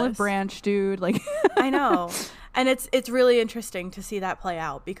clueless. Your olive branch, dude. Like, I know. And it's really interesting to see that play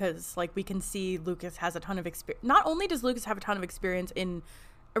out because, like, we can see Lucas has a ton of experience. Not only does Lucas have a ton of experience in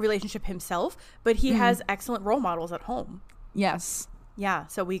a relationship himself, but he has excellent role models at home. Yes. Yeah,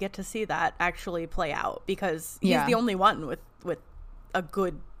 so we get to see that actually play out because he's the only one with a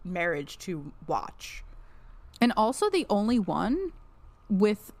good marriage to watch. And also the only one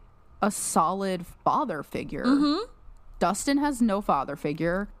with a solid father figure. Dustin has no father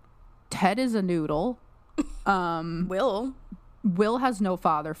figure. Ted is a noodle. Will has no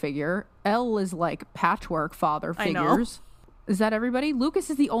father figure. Elle is like patchwork father figures. Is that everybody? Lucas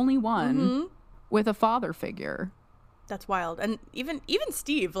is the only one with a father figure. That's wild. And even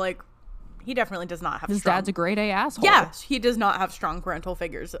Steve, like, he definitely does not have his dad's a grade A asshole. Yes, he does not have strong parental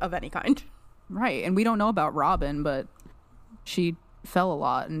figures of any kind. Right. And we don't know about Robin, but she fell a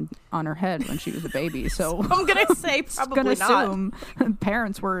lot on her head when she was a baby. So I'm going to say probably not. Assume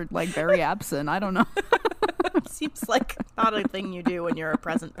parents were like very absent. I don't know. Seems like not a thing you do when you're a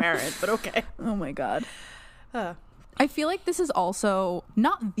present parent, but okay. Oh my God. I feel like this is also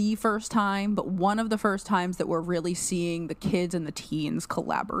not the first time, but one of the first times that we're really seeing the kids and the teens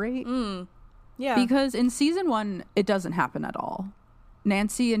collaborate. Yeah. Because in season 1, it doesn't happen at all.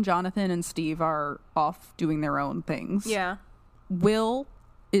 Nancy and Jonathan and Steve are off doing their own things. Yeah. Will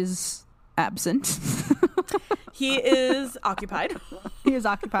is absent. He is occupied. He is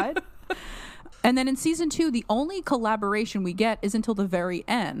occupied. And then in season 2, the only collaboration we get is until the very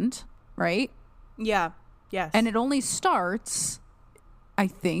end, right? Yeah. Yes. And it only starts, I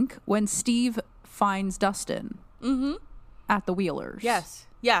think, when Steve finds Dustin at the Wheelers. Yes.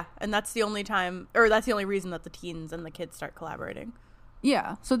 Yeah. And that's the only time, or that's the only reason that the teens and the kids start collaborating.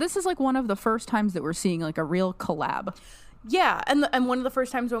 Yeah. So this is like one of the first times that we're seeing like a real collab. Yeah. And one of the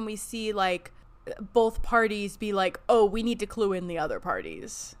first times when we see like both parties be like, oh, we need to clue in the other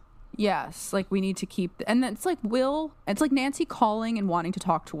parties. Yes. Like we need to keep, and it's like it's like Nancy calling and wanting to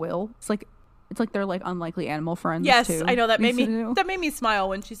talk to Will. It's like they're like unlikely animal friends. Yes, too. I know that made me smile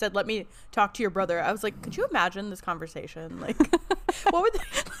when she said, "Let me talk to your brother." I was like, "Could you imagine this conversation? Like, what would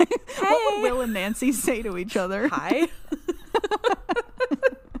what would Will and Nancy say to each other? Hi."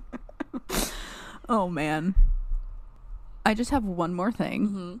 Oh man, I just have one more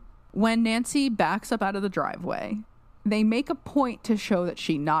thing. When Nancy backs up out of the driveway, they make a point to show that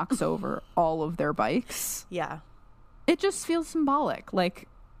she knocks over all of their bikes. Yeah, it just feels symbolic, like.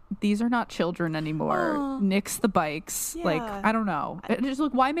 These are not children anymore. Nix the bikes. Yeah. Like, I don't know. It just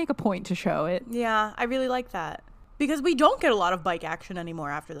like, why make a point to show it? Yeah, I really like that. Because we don't get a lot of bike action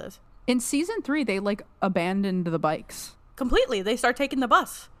anymore after this. In season 3, they like abandoned the bikes. Completely. They start taking the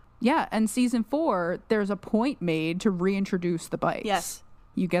bus. Yeah, and season 4, there's a point made to reintroduce the bikes. Yes.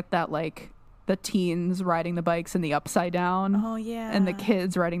 You get that like the teens riding the bikes in the upside down. Oh, yeah. And the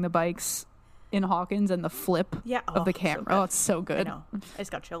kids riding the bikes in Hawkins and the flip of the camera. So it's so good. I know. I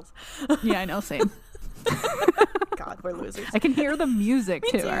just got chills. Yeah, I know. Same. God, we're losers. I can hear the music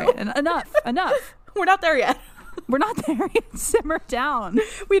too. All right. And enough. We're not there yet. We're not there yet. Simmer down.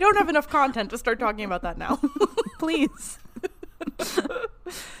 We don't have enough content to start talking about that now. Please.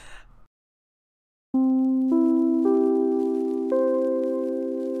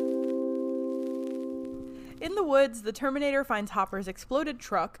 In the woods, the Terminator finds Hopper's exploded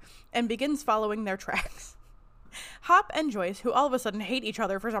truck and begins following their tracks. Hop and Joyce, who all of a sudden hate each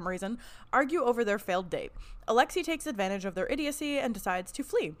other for some reason, argue over their failed date. Alexi takes advantage of their idiocy and decides to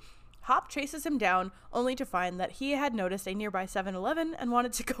flee. Hop chases him down, only to find that he had noticed a nearby 7-Eleven and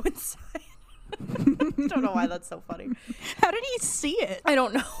wanted to go inside. Don't know why that's so funny. How did he see it? I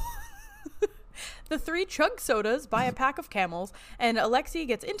don't know. The three chug sodas, buy a pack of Camels, and Alexi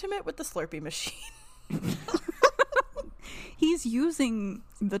gets intimate with the Slurpee machine. He's using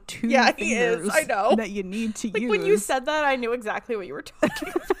the two fingers he is. I know. That you need to use. When you said that, I knew exactly what you were talking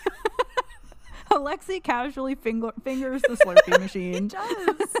about. Alexi casually fingers the Slurpee machine. It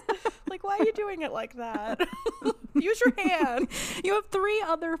does. Like, why are you doing it like that? Use your hand. You have 3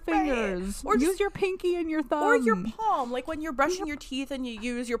 other fingers. Right. Or use your pinky and your thumb. Or your palm. Like when you're brushing your teeth and you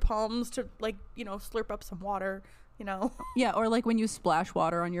use your palms to, like, slurp up some water. Yeah, or like when you splash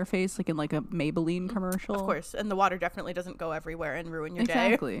water on your face, like in like a Maybelline commercial. Of course, and the water definitely doesn't go everywhere and ruin your day.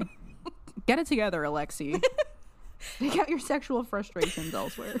 Exactly. Get it together, Alexi. Take out your sexual frustrations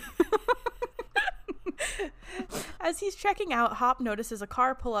elsewhere. As he's checking out, Hop notices a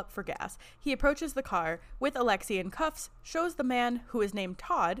car pull up for gas. He approaches the car with Alexi in cuffs, shows the man, who is named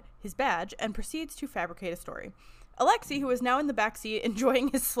Todd, his badge, and proceeds to fabricate a story. Alexi, who is now in the backseat enjoying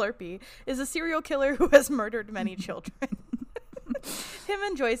his Slurpee, is a serial killer who has murdered many children. Him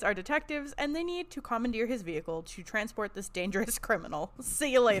and Joyce are detectives, and they need to commandeer his vehicle to transport this dangerous criminal.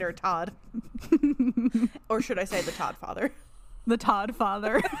 See you later, Todd. Or should I say the Todd father? The Todd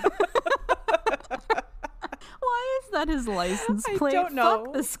father. Why is that his license plate? I don't know.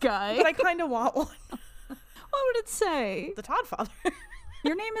 Fuck this guy. But I kind of want one. What would it say? The Todd father.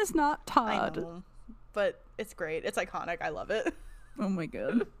 Your name is not Todd. I know, but it's great. It's iconic. I love it. Oh my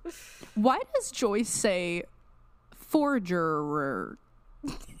god. Why does Joyce say forgerer?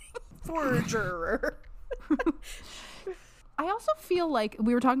 Forgerer. I also feel like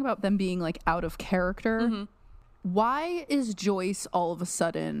we were talking about them being like out of character. Mm-hmm. Why is Joyce all of a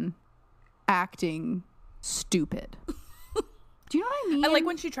sudden acting stupid? Do you know what I mean? I like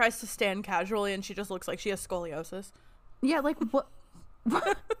when she tries to stand casually and she just looks like she has scoliosis. Yeah, like what?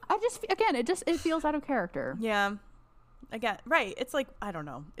 It feels out of character. Yeah. Again, right. It's like, I don't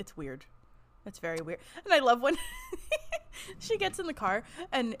know. It's weird. It's very weird. And I love when she gets in the car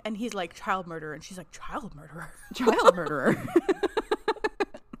and he's like, child murderer. And she's like, child murderer? Child murderer.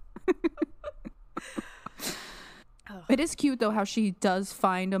 It is cute, though, how she does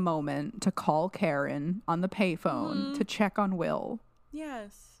find a moment to call Karen on the payphone to check on Will.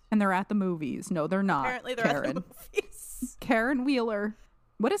 Yes. And they're at the movies. No, they're not. Apparently they're at the movies. Karen Wheeler.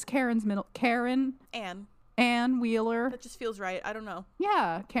 What is Karen's middle? Karen? Ann Wheeler. That just feels right. I don't know.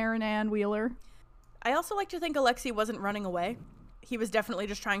 Yeah, Karen Ann Wheeler. I also like to think Alexei wasn't running away. He was definitely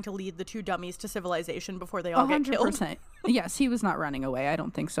just trying to lead the two dummies to civilization before they all get killed. Yes, he was not running away. I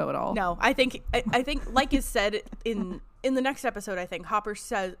don't think so at all. No, I think like is said in the next episode, I think Hopper's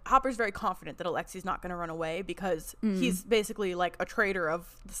very confident that Alexei's not going to run away because he's basically like a traitor of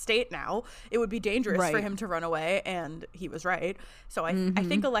the state now. It would be dangerous for him to run away, and he was right. So I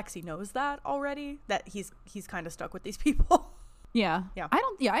think Alexei knows that already, that he's kind of stuck with these people. Yeah.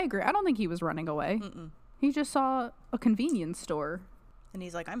 I agree. I don't think he was running away. He just saw a convenience store. And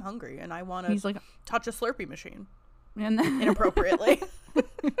he's like, I'm hungry and I want to touch a Slurpee machine. And then inappropriately.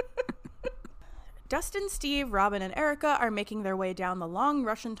 Dustin, Steve, Robin, and Erica are making their way down the long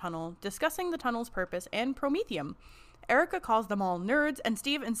Russian tunnel, discussing the tunnel's purpose and promethium. Erica calls them all nerds, and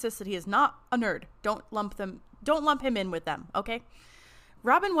Steve insists that he is not a nerd. Don't lump him in with them, okay?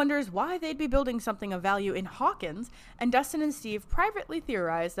 Robin wonders why they'd be building something of value in Hawkins, and Dustin and Steve privately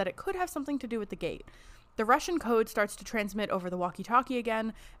theorize that it could have something to do with the gate. The Russian code starts to transmit over the walkie-talkie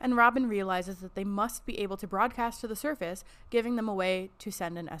again, and Robin realizes that they must be able to broadcast to the surface, giving them a way to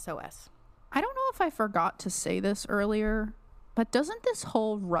send an SOS. I don't know if I forgot to say this earlier, but doesn't this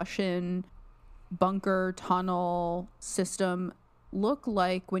whole Russian bunker tunnel system look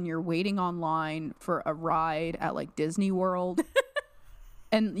like when you're waiting online for a ride at like Disney World?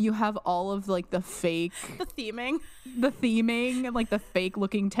 And you have all of like the theming and like the fake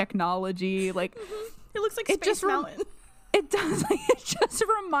looking technology, like it looks like Space Mountain. It does. Like, it just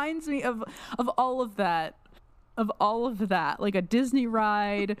reminds me of all of that, like a Disney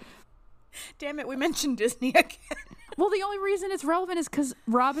ride. Damn it, we mentioned Disney again. Well, the only reason it's relevant is because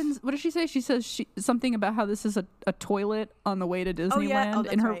Robin's, what does she say? She says something about how this is a toilet on the way to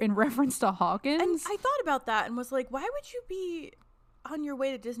Disneyland in reference to Hawkins. And I thought about that and was like, why would you be on your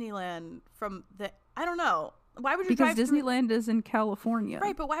way to Disneyland from I don't know. Why would you drive Because Disneyland is in California.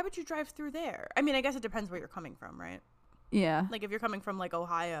 Right, but why would you drive through there? I mean, I guess it depends where you're coming from, right? Yeah. Like if you're coming from like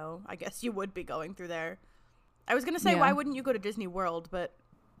Ohio, I guess you would be going through there. I was going to say, why wouldn't you go to Disney World? But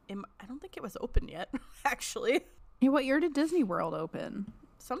I don't think it was open yet, actually. Yeah, what year did Disney World open?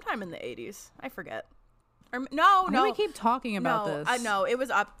 Sometime in the 80s. I forget. Or no. We keep talking about this. I know. It was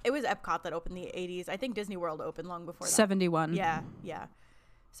Epcot that opened in the 80s. I think Disney World opened long before that. 71. Yeah.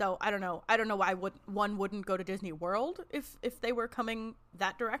 So I don't know. I don't know why one wouldn't go to Disney World if they were coming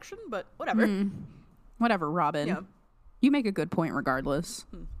that direction, but whatever. Whatever, Robin. Yeah. You make a good point regardless.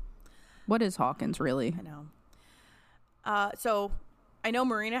 What is Hawkins, really? I know. So I know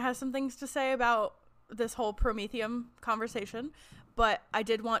Marina has some things to say about this whole Prometheum conversation, but I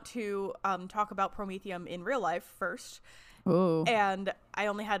did want to talk about Prometheum in real life first. Oh. And I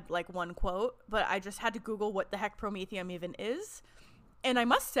only had like one quote, but I just had to Google what the heck Prometheum even is. And I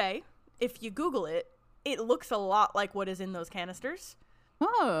must say, if you Google it, it looks a lot like what is in those canisters.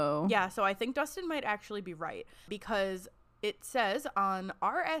 Oh. Yeah, so I think Dustin might actually be right, because it says on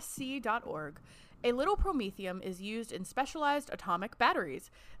rsc.org, a little promethium is used in specialized atomic batteries.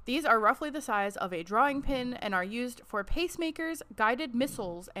 These are roughly the size of a drawing pin and are used for pacemakers, guided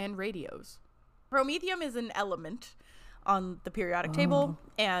missiles, and radios. Promethium is an element on the periodic table,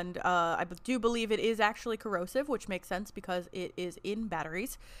 and I do believe it is actually corrosive, which makes sense because it is in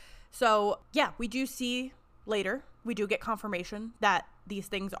batteries. So yeah, we do see later, we do get confirmation that these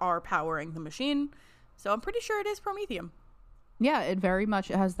things are powering the machine, so I'm pretty sure it is promethium. Yeah, it very much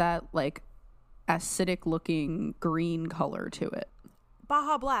has that like acidic looking green color to it.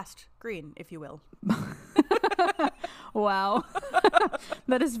 Baja Blast green, if you will. Wow.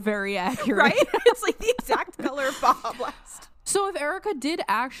 That is very accurate. Right? It's like the exact color of Baja Blast. So if Erica did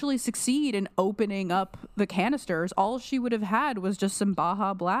actually succeed in opening up the canisters, all she would have had was just some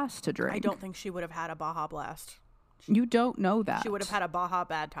Baja Blast to drink. I don't think she would have had a Baja Blast. You don't know that. She would have had a Baja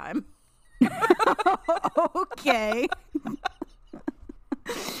bad time. Okay.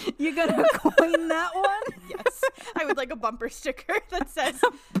 You gonna coin that one? Yes. I would like a bumper sticker that says,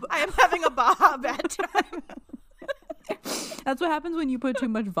 I am having a Baja bad time. That's what happens when you put too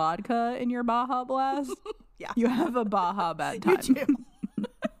much vodka in your Baja Blast. Yeah. You have a Baja bad time. You do.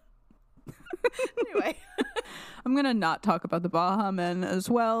 Anyway. I'm gonna not talk about the Baja Men as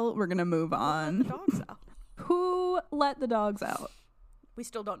well. We're gonna move on. Let the dogs out. Who let the dogs out? We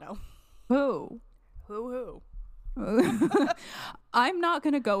still don't know. Who? Who? I'm not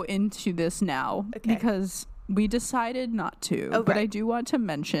going to go into this now because we decided not to. Oh, but right. I do want to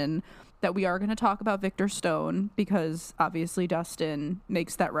mention that we are going to talk about Victor Stone because obviously Dustin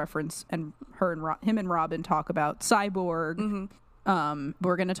makes that reference, and him and Robin talk about Cyborg. Mm-hmm.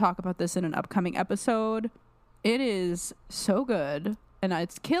 We're going to talk about this in an upcoming episode. It is so good, and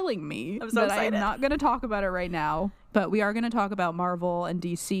it's killing me I'm so that excited. I am not going to talk about it right now. But we are going to talk about Marvel and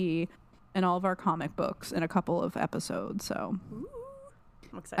DC and all of our comic books in a couple of episodes. So Ooh,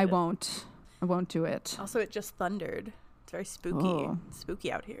 I'm excited. I won't do it. Also, it just thundered. It's very spooky. Oh. It's spooky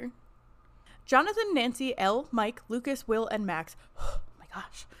out here. Jonathan, Nancy, Elle, Mike, Lucas, Will, and Max. Oh my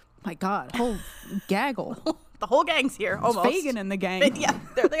gosh. My God, whole gaggle. The whole gang's here, almost. Fagin and the gang. Yeah,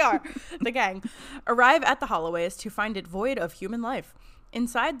 there they are. The gang arrive at the Holloways to find it void of human life.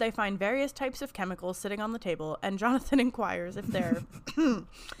 Inside, they find various types of chemicals sitting on the table, and Jonathan inquires if they're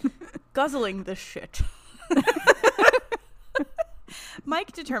guzzling this shit.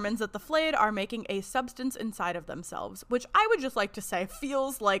 Mike determines that the Flayed are making a substance inside of themselves, which I would just like to say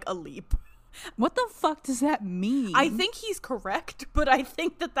feels like a leap. What the fuck does that mean? I think he's correct, but I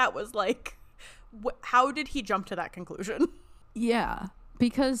think that was like, how did he jump to that conclusion? Yeah,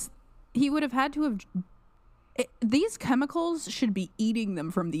 because he would have had to have... these chemicals should be eating them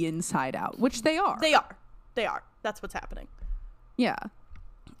from the inside out, which they are. They are. That's what's happening. Yeah.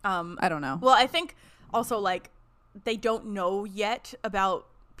 I don't know. Well, I think also, like, they don't know yet about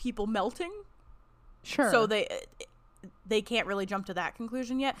people melting. Sure. So they can't really jump to that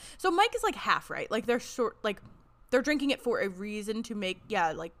conclusion yet. So Mike is, like, half right. Like, they're drinking it for a reason to make,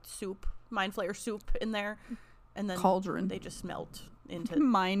 like, soup, Mind Flayer soup in there. And then Cauldron. They just melt into...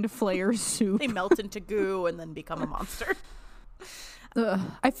 Mind Flayer soup. They melt into goo and then become a monster.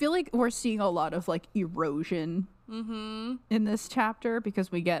 I feel like we're seeing a lot of like erosion in this chapter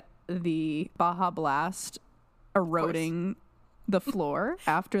because we get the Baja Blast eroding the floor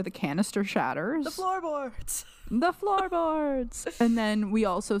after the canister shatters. The floorboards. The floorboards. And then we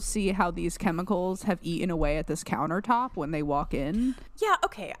also see how these chemicals have eaten away at this countertop when they walk in. Yeah,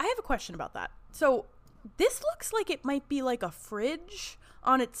 okay. I have a question about that. So this looks like it might be like a fridge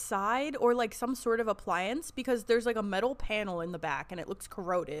on its side or like some sort of appliance because there's like a metal panel in the back and it looks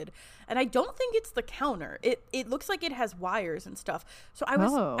corroded. And I don't think it's the counter. It looks like it has wires and stuff. So I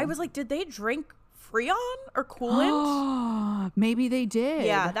was like, did they drink Freon or coolant? Maybe they did.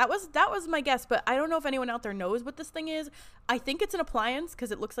 Yeah, that was my guess, but I don't know if anyone out there knows what this thing is. I think it's an appliance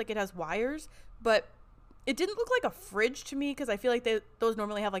because it looks like it has wires, but it didn't look like a fridge to me because I feel like those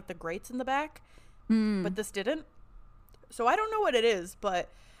normally have like the grates in the back, but this didn't. So I don't know what it is, but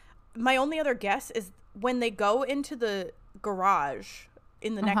my only other guess is when they go into the garage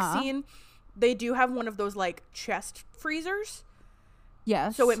in the next scene, they do have one of those like chest freezers.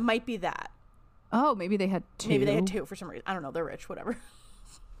 Yes. So it might be that. Oh, maybe they had two. Maybe they had two for some reason. I don't know. They're rich, whatever.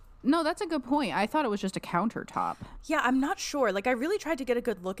 No, that's a good point. I thought it was just a countertop. Yeah, I'm not sure. Like, I really tried to get a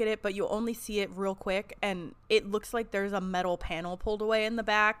good look at it, but you only see it real quick, and it looks like there's a metal panel pulled away in the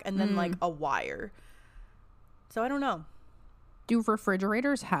back, and then, like, a wire. So I don't know. Do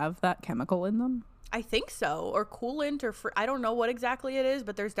refrigerators have that chemical in them? I think so. Or coolant, or I don't know what exactly it is,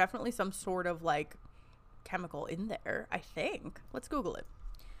 but there's definitely some sort of, like, chemical in there, I think. Let's Google it.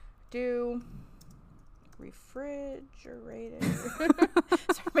 Do refrigerator.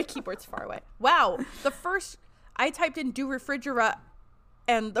 Sorry, my keyboard's far away. Wow. I typed in do refrigera,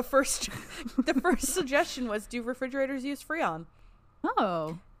 and the first suggestion was do refrigerators use Freon?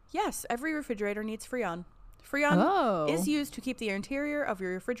 Oh. Yes, every refrigerator needs Freon. Freon is used to keep the interior of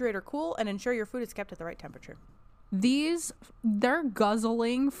your refrigerator cool and ensure your food is kept at the right temperature. They're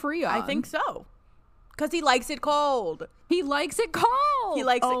guzzling Freon. I think so. Because he likes it cold. He likes it cold. He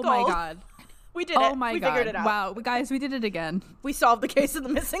likes it cold. Oh my God. We did it. Oh my we God. figured it out. Wow. Guys, we did it again. We solved the case of the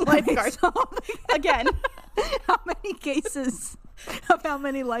missing lifeguard. Again. How many cases of how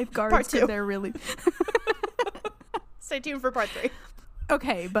many lifeguards Part 2. could there really? Stay tuned for part 3.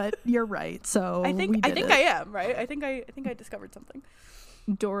 Okay, but you're right. So I think I am, right? I think I discovered something.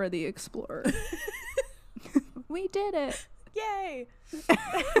 Dora the Explorer. We did it. Yay.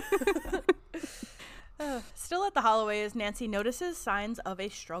 Still at the Holloways, Nancy notices signs of a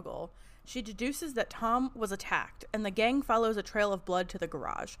struggle. She deduces that Tom was attacked, and the gang follows a trail of blood to the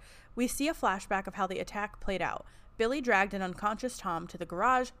garage. We see a flashback of how the attack played out. Billy dragged an unconscious Tom to the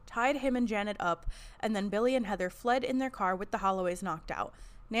garage, tied him and Janet up, and then Billy and Heather fled in their car with the Holloways knocked out.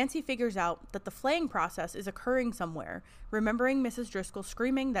 Nancy figures out that the flaying process is occurring somewhere, remembering Mrs. Driscoll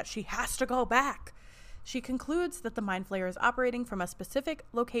screaming that she has to go back. She concludes that the mind flayer is operating from a specific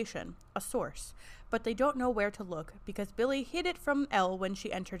location, a source, but they don't know where to look because Billy hid it from Elle when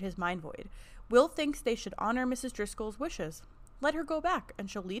she entered his mind void. Will thinks they should honor Mrs. Driscoll's wishes. Let her go back, and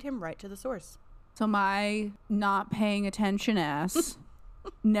she'll lead him right to the source. So my not paying attention ass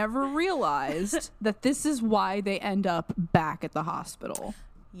never realized that this is why they end up back at the hospital.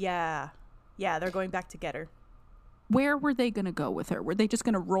 Yeah, they're going back to get her. Where were they going to go with her? Were they just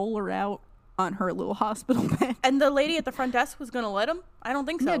going to roll her out on her little hospital bed? And the lady at the front desk was going to let him? I don't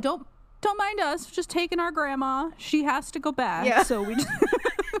think so. Yeah, don't mind us. Just taking our grandma. She has to go back. Yeah. So we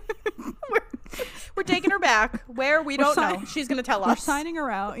we're taking her back. Where? We don't know. She's going to tell us. We're signing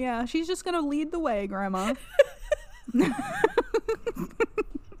her out. Yeah, she's just going to lead the way, Grandma. I'm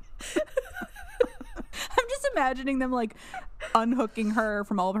just imagining them like unhooking her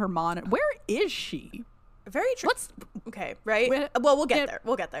from all of her monitor. Where is she? Very true. Okay, right? Well, we'll get there.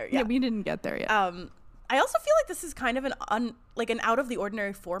 We'll get there. Yeah, we didn't get there yet. I also feel like this is kind of an out of the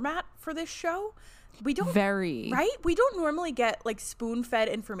ordinary format for this show. We don't right? We don't normally get like spoon-fed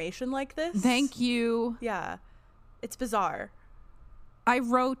information like this. Thank you. Yeah. It's bizarre. I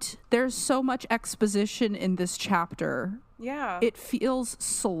wrote, there's so much exposition in this chapter. Yeah. It feels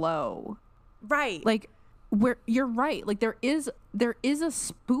slow. Right. Like you're right. Like there is a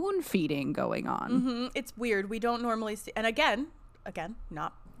spoon feeding going on. Mm-hmm. It's weird. We don't normally see, and again,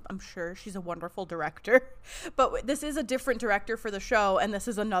 not, I'm sure she's a wonderful director, but this is a different director for the show, and this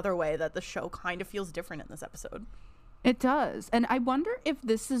is another way that the show kind of feels different in this episode. It does. And I wonder if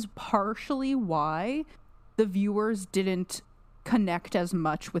this is partially why the viewers didn't connect as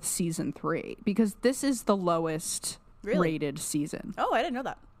much with season 3, because this is the lowest rated season. Oh, I didn't know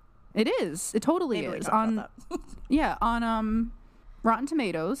that. It is. It totally is. On Rotten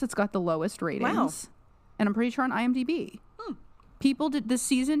Tomatoes, it's got the lowest ratings. Wow. And I'm pretty sure on IMDb. This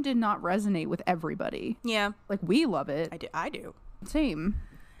season did not resonate with everybody. Yeah. Like, we love it. I do. Same.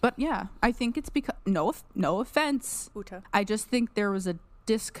 But yeah, I think it's because no offense. Uta. I just think there was a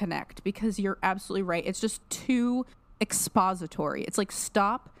disconnect because you're absolutely right. It's just too expository. It's like,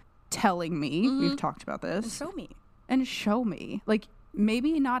 stop telling me. We've talked about this. And show me. Like,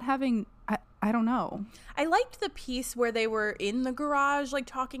 maybe not having, I don't know. I liked the piece where they were in the garage, like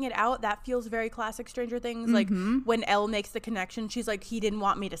talking it out. That feels very classic Stranger Things. Like when Elle makes the connection, she's like, he didn't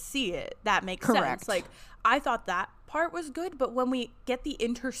want me to see it. That makes sense. Like, I thought that part was good, but when we get the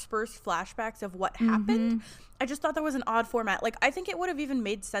interspersed flashbacks of what happened, I just thought that was an odd format. Like, I think it would have even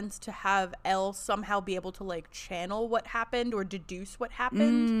made sense to have Elle somehow be able to like channel what happened or deduce what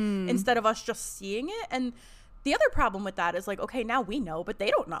happened instead of us just seeing it. And the other problem with that is like, okay, now we know, but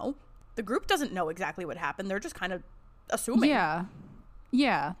they don't know. The group doesn't know exactly what happened. They're just kind of assuming.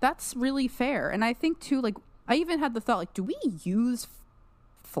 Yeah, that's really fair. And I think too, like, I even had the thought, like, do we use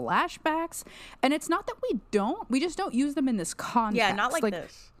flashbacks? And it's not that we just don't use them in this context. Yeah, not like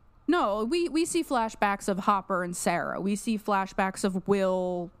this. No, we see flashbacks of Hopper and Sarah. We see flashbacks of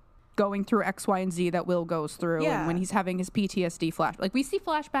Will going through X, Y, and Z that Will goes through, and when he's having his PTSD flash. Like, we see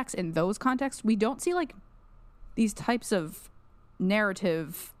flashbacks in those contexts. We don't see like these types of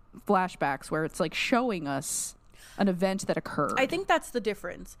narrative flashbacks where it's like showing us an event that occurred. I think that's the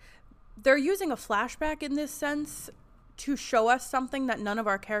difference. They're using a flashback in this sense to show us something that none of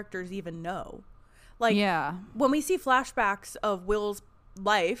our characters even know. Like, when we see flashbacks of Will's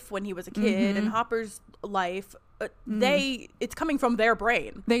life when he was a kid and Hopper's life, it's coming from their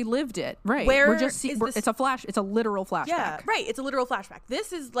brain. They lived it, right? It's a literal flashback. Yeah, right. It's a literal flashback.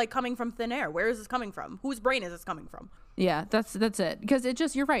 This is like coming from thin air. Where is this coming from? Whose brain is this coming from? Yeah, that's it.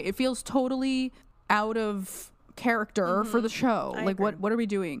 Because you're right. It feels totally out of character for the show. I like, agree. what are we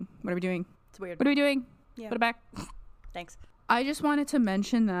doing? What are we doing? It's weird. What are we doing? Yeah. Put it back. Thanks. I just wanted to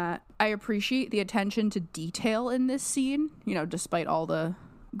mention that I appreciate the attention to detail in this scene, despite all the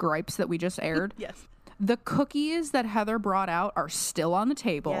gripes that we just aired. Yes. The cookies that Heather brought out are still on the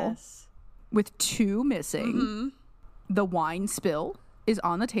table. Yes. with 2 missing. The wine spill is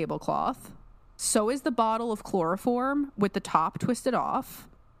on the tablecloth. So is the bottle of chloroform with the top twisted off.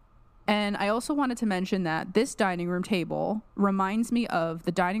 And I also wanted to mention that this dining room table reminds me of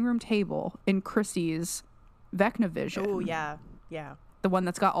the dining room table in Chrissy's Vecna Vision. Oh, yeah. Yeah. The one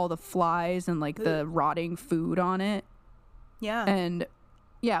that's got all the flies and like the rotting food on it. Yeah. And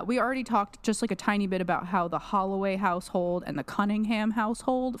yeah, we already talked just like a tiny bit about how the Holloway household and the Cunningham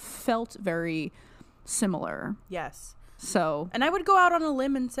household felt very similar. Yes. So. And I would go out on a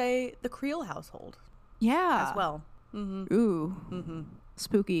limb and say the Creel household. Yeah. As well. Mm-hmm. Ooh. Mm-hmm.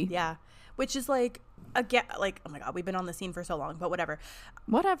 Spooky. Yeah. Which is like, again, like, oh my God, we've been on the scene for so long, but whatever.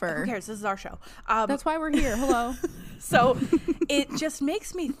 Who cares? This is our show. That's why we're here. Hello. So it just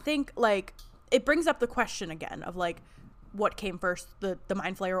makes me think, like, it brings up the question again of like, what came first, the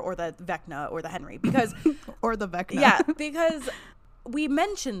Mind Flayer or the Vecna or the Henry? Because or the Vecna. Yeah, because we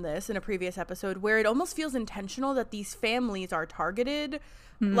mentioned this in a previous episode where it almost feels intentional that these families are targeted.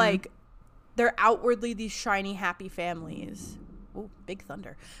 Like, they're outwardly these shiny, happy families. Oh, big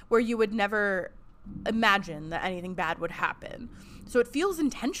thunder. Where you would never imagine that anything bad would happen. So it feels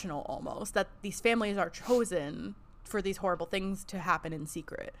intentional almost that these families are chosen for these horrible things to happen in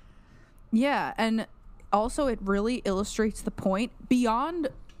secret. Yeah, and also it really illustrates the point beyond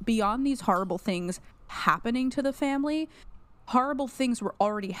these horrible things happening to the family. Horrible things were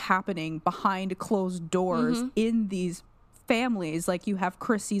already happening behind closed doors in these families. Like, you have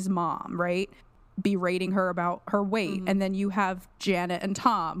Chrissy's mom, right, berating her about her weight, and then you have Janet and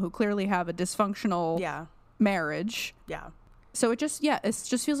Tom, who clearly have a dysfunctional marriage. Yeah. So it just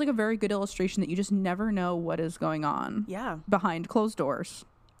feels like a very good illustration that you just never know what is going on behind closed doors.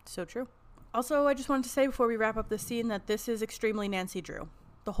 So true. Also, I just wanted to say before we wrap up this scene that this is extremely Nancy Drew.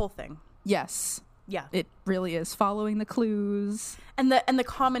 The whole thing. Yes. Yeah. It really is, following the clues. And the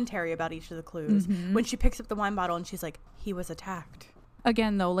commentary about each of the clues. When she picks up the wine bottle and she's like, he was attacked.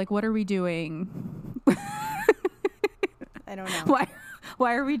 Again, though, like, what are we doing? I don't know.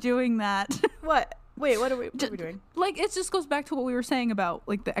 Why are we doing that? What? Wait, what are we doing? Like, it just goes back to what we were saying about,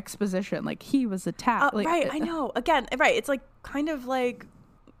 like, the exposition. Like, he was attacked. Right, I know. Again, right, it's like kind of like,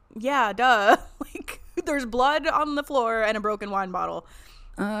 yeah, duh. Like, there's blood on the floor and a broken wine bottle.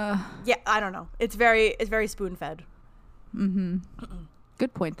 Yeah, I don't know. It's very spoon-fed.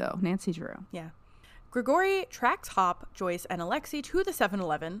 Good point, though. Nancy Drew. Yeah. Grigori tracks Hop, Joyce, and Alexei to the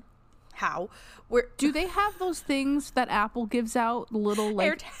 7-Eleven. How? Do they have those things that Apple gives out, little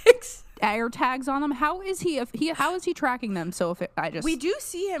like air tags on them? How is he tracking them? So we do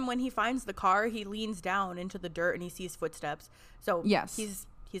see him when he finds the car. He leans down into the dirt and he sees footsteps. So yes,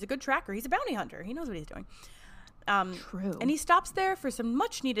 he's a good tracker. He's a bounty hunter. He knows what he's doing. True. And he stops there for some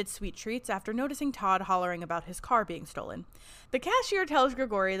much-needed sweet treats after noticing Todd hollering about his car being stolen. The cashier tells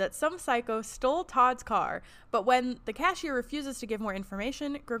Grigori that some psycho stole Todd's car, but when the cashier refuses to give more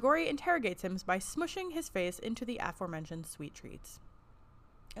information, Grigori interrogates him by smushing his face into the aforementioned sweet treats.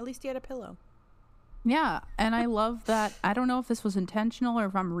 At least he had a pillow. Yeah, and I love that. I don't know if this was intentional or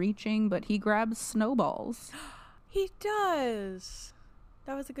if I'm reaching, but he grabs snowballs. He does.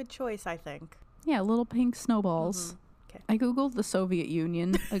 That was a good choice, I think. Yeah, little pink snowballs. Okay. I googled the Soviet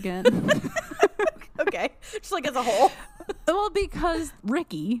Union again. Okay, just like as a whole. Well, because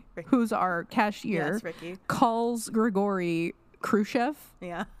Ricky, who's our cashier, calls Grigori Khrushchev.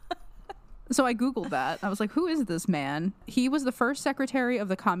 Yeah. So I googled that. I was like, who is this man? He was the first secretary of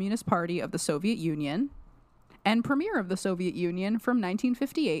the Communist Party of the Soviet Union and premier of the Soviet Union from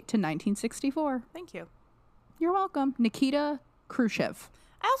 1958 to 1964. Thank you. You're welcome. Nikita Khrushchev.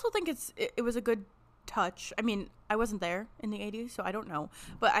 I also think it was a good touch. I mean, I wasn't there in the 80s, so I don't know.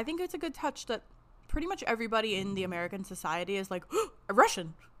 But I think it's a good touch that pretty much everybody in the American society is like, oh, a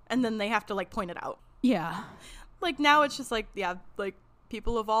Russian. And then they have to, like, point it out. Yeah. Like, now it's just like, yeah, like,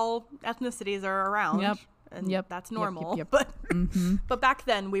 people of all ethnicities are around. Yep. And that's normal. Yep. But back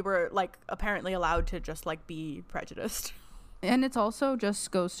then, we were, like, apparently allowed to just, like, be prejudiced. And it's also just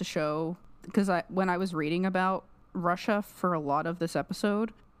goes to show, because when I was reading about Russia for a lot of this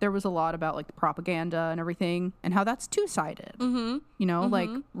episode, there was a lot about like the propaganda and everything and how that's two-sided. You know, like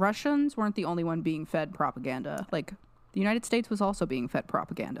Russians weren't the only one being fed propaganda. Like the United States was also being fed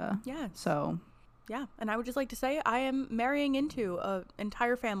propaganda. Yeah. So yeah, and I would just like to say I am marrying into an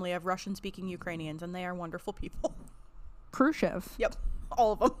entire family of Russian-speaking Ukrainians, and they are wonderful people. Khrushchev. Yep,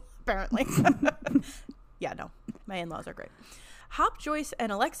 all of them apparently. Yeah, no, my in-laws are great. Hop, Joyce,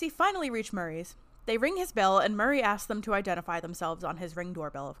 and Alexei finally reach Murray's. They ring his bell, and Murray asks them to identify themselves on his Ring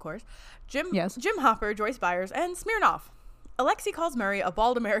doorbell, of course. Jim Hopper, Joyce Byers, and Smirnoff. Alexei calls Murray a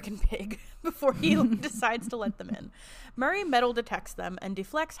bald American pig before he decides to let them in. Murray metal detects them and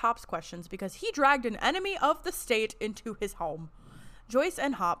deflects Hop's questions because he dragged an enemy of the state into his home. Joyce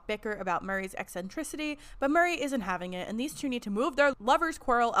and Hop bicker about Murray's eccentricity, but Murray isn't having it, and these two need to move their lovers'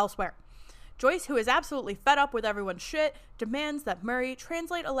 quarrel elsewhere. Joyce, who is absolutely fed up with everyone's shit, demands that Murray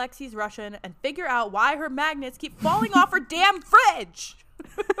translate Alexei's Russian and figure out why her magnets keep falling off her damn fridge.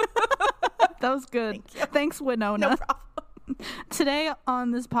 That was good. Thanks, Winona. No problem. Today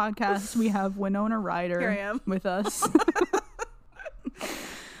on this podcast, we have Winona Ryder Here I am. with us.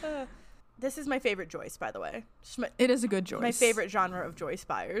 This is my favorite Joyce, by the way. It is a good Joyce. My favorite genre of Joyce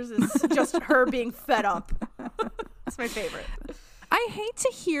Byers is just her being fed up. It's my favorite. I hate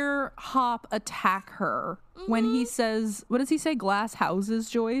to hear Hop attack her when he says, what does he say? Glass houses,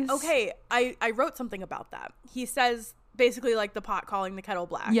 Joyce? Okay, I wrote something about that. He says basically like the pot calling the kettle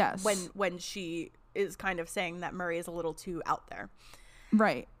black. Yes. When she is kind of saying that Murray is a little too out there.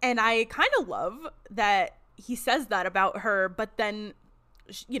 Right. And I kind of love that he says that about her, but then,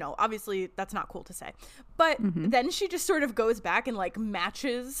 you know, obviously that's not cool to say. But then she just sort of goes back and like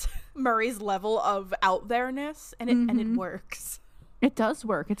matches Murray's level of out there-ness, and it works. It does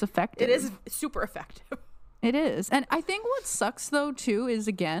work. It's effective. It is super effective. It is. And I think what sucks though too is,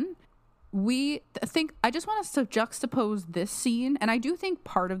 again, I just want us to juxtapose this scene, and I do think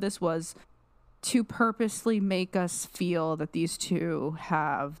part of this was to purposely make us feel that these two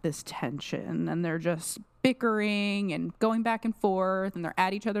have this tension and they're just bickering and going back and forth and they're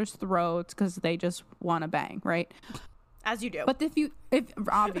at each other's throats because they just want to bang, right? As you do. But if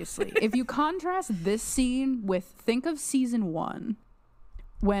you contrast this scene with, think of season 1,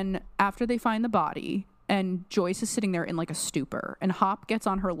 when after they find the body and Joyce is sitting there in like a stupor and Hop gets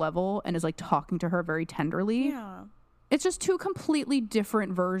on her level and is like talking to her very tenderly. Yeah. It's just two completely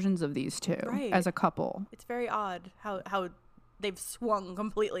different versions of these two as a couple. It's very odd how they've swung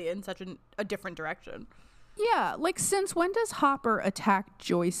completely in such a different direction. Yeah, like since when does Hopper attack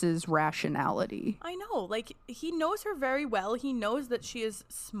Joyce's rationality? I know, like he knows her very well. He knows that she is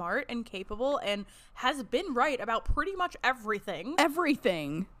smart and capable and has been right about pretty much everything.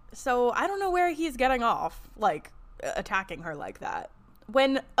 Everything. So I don't know where he's getting off, like attacking her like that.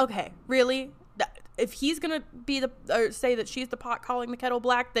 When, okay, really? If he's gonna be say that she's the pot calling the kettle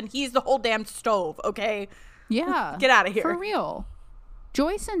black, then he's the whole damn stove, okay? Yeah. Get out of here. For real.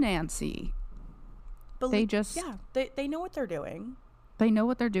 Joyce and Nancy. They know what they're doing. They know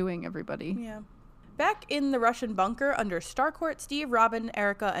what they're doing, everybody. Yeah. Back in the Russian bunker under Starcourt, Steve, Robin,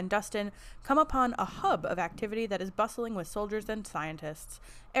 Erica, and Dustin come upon a hub of activity that is bustling with soldiers and scientists.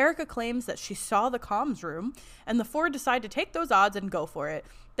 Erica claims that she saw the comms room, and the four decide to take those odds and go for it.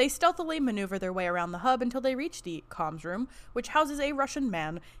 They stealthily maneuver their way around the hub until they reach the comms room, which houses a Russian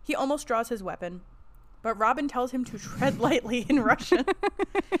man. He almost draws his weapon, but Robin tells him to tread lightly in Russian.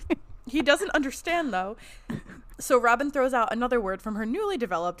 He doesn't understand, though. So Robin throws out another word from her newly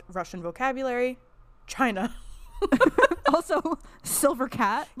developed Russian vocabulary: China. Also, silver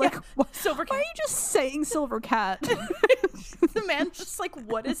cat. Like, yeah, silver cat. Why are you just saying silver cat? The man's just like,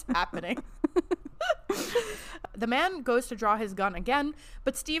 what is happening? The man goes to draw his gun again,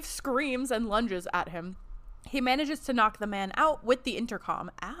 but Steve screams and lunges at him. He manages to knock the man out with the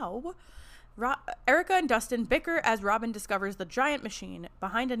intercom. Ow. Erica and Dustin bicker as Robin discovers the giant machine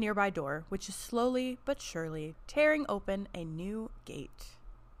behind a nearby door, which is slowly but surely tearing open a new gate.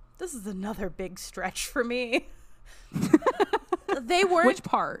 This is another big stretch for me. They weren't... Which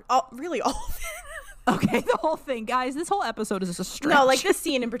part? Really, all of it. Okay, the whole thing. Guys, this whole episode is a stretch. No, like this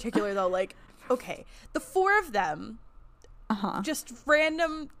scene in particular, though, like, okay, the four of them, just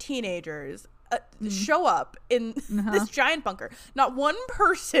random teenagers, show up in this giant bunker. Not one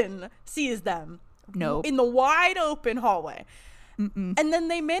person sees them. Nope. In the wide open hallway. And then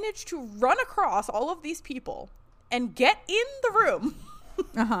they manage to run across all of these people and get in the room.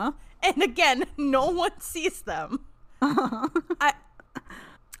 And again, no one sees them. I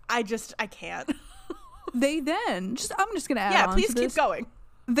can't. They then I'm just gonna add on please to keep this. going.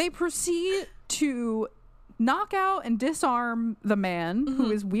 They proceed to knock out and disarm the man who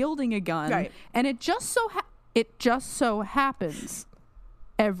is wielding a gun, right. And it just so happens,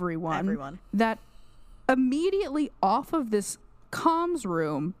 everyone, that immediately off of this comms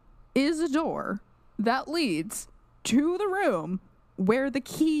room is a door that leads to the room where the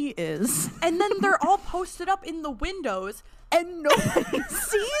key is. And then they're all posted up in the windows, and nobody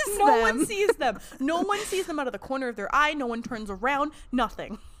sees them. No one sees them. No one sees them out of the corner of their eye. No one turns around.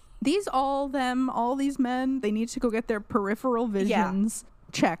 Nothing. All these men, they need to go get their peripheral visions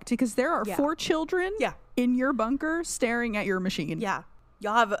checked, because there are 4 children in your bunker staring at your machine. Yeah.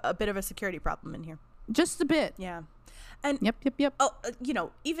 Y'all have a bit of a security problem in here. Just a bit. Yeah. And Yep.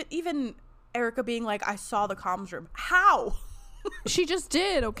 oh, even Erica being like, I saw the comms room. How? She just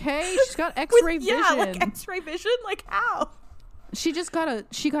did, okay? She's got X-ray vision. Yeah, like X-ray vision. Like how? She got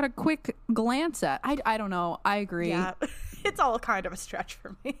a quick glance at. I don't know. I agree. Yeah, it's all kind of a stretch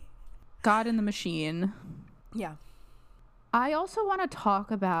for me. God in the machine. Yeah. I also want to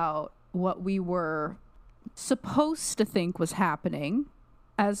talk about what we were supposed to think was happening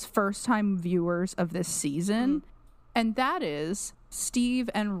as first-time viewers of this season, and that is Steve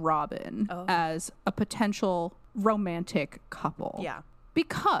and Robin as a potential romantic couple. Yeah.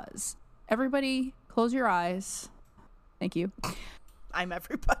 Because everybody, close your eyes. Thank you. I'm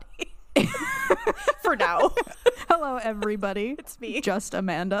everybody. For now. Hello, everybody. It's me. Just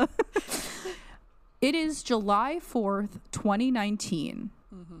Amanda. It is July 4th, 2019.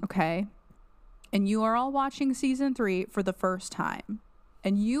 Okay? And you are all watching season 3 for the first time.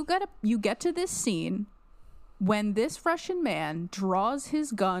 And you get to this scene when this Russian man draws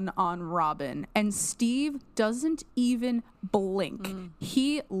his gun on Robin and Steve doesn't even blink.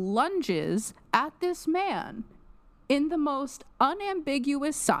 He lunges at this man in the most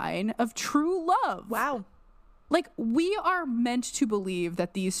unambiguous sign of true love. Wow. Like, we are meant to believe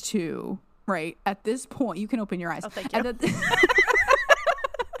that these two, right, at this point, you can open your eyes. Oh, thank you.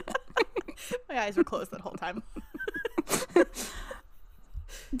 My eyes were closed that whole time.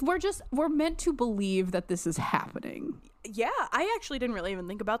 We're meant to believe that this is happening. Yeah, I actually didn't really even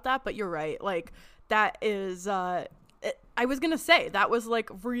think about that, but you're right. Like, that is, I was going to say, that was, like,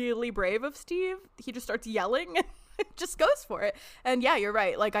 really brave of Steve. He just starts yelling and just goes for it. And yeah, you're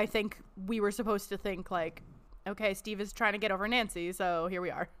right. Like, I think we were supposed to think, like, okay, Steve is trying to get over Nancy, so here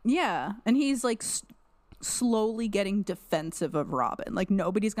we are. Yeah, and he's, like, slowly getting defensive of Robin. Like,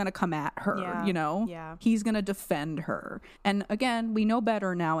 nobody's gonna come at her, you know? Yeah. He's gonna defend her. And again, we know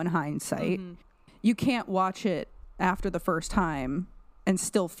better now in hindsight. You can't watch it after the first time and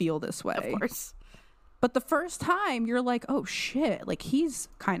still feel this way. Of course. But the first time, you're like, oh shit, like, he's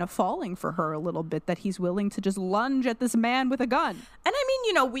kind of falling for her a little bit, that he's willing to just lunge at this man with a gun. And I mean,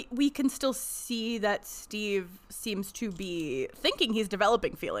 you know, we can still see that Steve seems to be thinking he's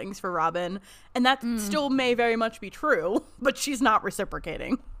developing feelings for Robin, and that still may very much be true, but she's not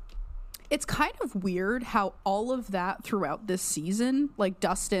reciprocating. It's kind of weird how all of that throughout this season, like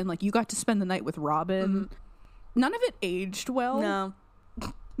Dustin, like, you got to spend the night with Robin. None of it aged well. No.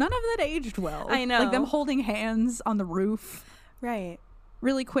 None of that aged well. I know. Like them holding hands on the roof. Right.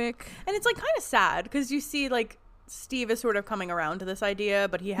 Really quick. And it's like kind of sad because you see like Steve is sort of coming around to this idea,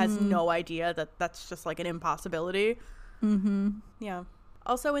 but he has no idea that that's just like an impossibility. Yeah.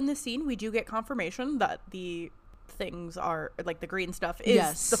 Also in this scene, we do get confirmation that the things are like the green stuff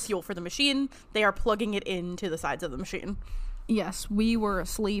is the fuel for the machine. They are plugging it into the sides of the machine. Yes, we were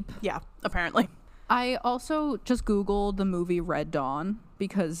asleep. Yeah, apparently. I also just Googled the movie Red Dawn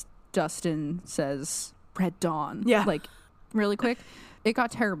because Dustin says Red Dawn. Yeah. Like, really quick. It got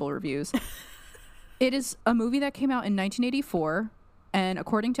terrible reviews. It is a movie that came out in 1984, and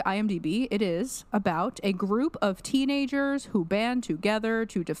according to IMDb, it is about a group of teenagers who band together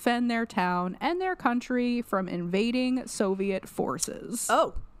to defend their town and their country from invading Soviet forces.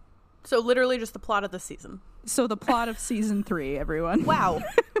 Oh, so literally just the plot of the season. So the plot of season 3, everyone. Wow.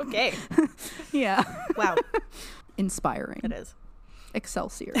 Okay. Yeah. Wow. Inspiring. It is.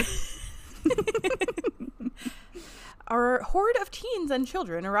 Excelsior. Our horde of teens and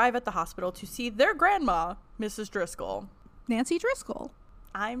children arrive at the hospital to see their grandma, Mrs. Driscoll. Nancy Driscoll.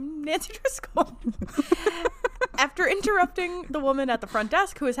 I'm Nancy Driscoll. After interrupting the woman at the front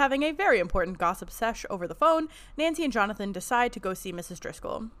desk who is having a very important gossip sesh over the phone, Nancy and Jonathan decide to go see Mrs.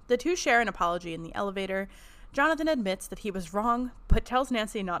 Driscoll. The two share an apology in the elevator. Jonathan admits that he was wrong, but tells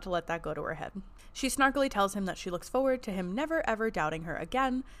Nancy not to let that go to her head. She snarkily tells him that she looks forward to him never ever doubting her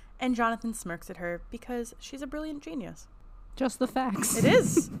again, and Jonathan smirks at her because she's a brilliant genius. Just the facts. It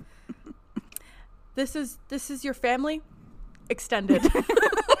is. This is your family extended.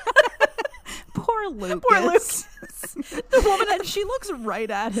 Poor Lucas. Poor Lucas. The woman, and she looks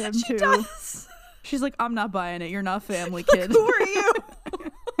right at him she too. Does. She's like, I'm not buying it. You're not family, kid. Who are you?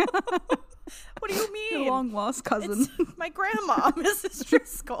 What do you mean? Your long lost cousin. It's my grandma, Mrs.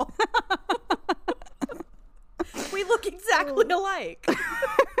 Driscoll. We look exactly alike.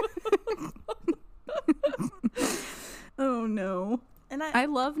 Oh no. And I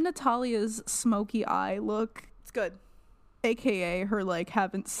love Natalia's smoky eye look. It's good. AKA her like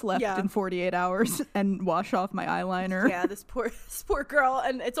haven't slept in 48 hours and wash off my eyeliner. Yeah, this poor girl,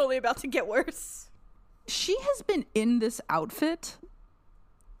 and it's only about to get worse. She has been in this outfit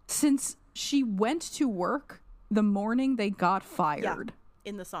since she went to work the morning they got fired. Yeah,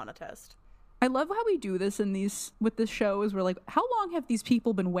 in the sauna test. I love how we do this with this show is we're like, how long have these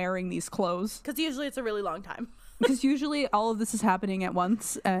people been wearing these clothes? Because usually it's a really long time. Because usually all of this is happening at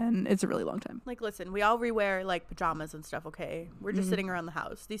once, and it's a really long time. Like, listen, we all rewear, like, pajamas and stuff, okay? We're just sitting around the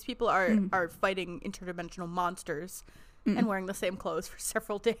house. These people are fighting interdimensional monsters and wearing the same clothes for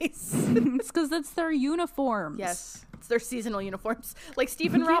several days. It's because that's their uniforms. Yes. It's their seasonal uniforms. Like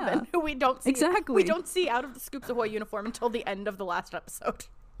Steve and Robin, who we don't see. Exactly. We don't see out of the Scoops Ahoy uniform until the end of the last episode.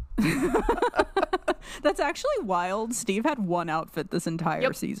 That's actually wild. Steve had one outfit this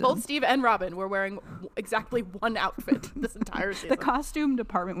entire season. Both Steve and Robin were wearing exactly one outfit this entire season. The costume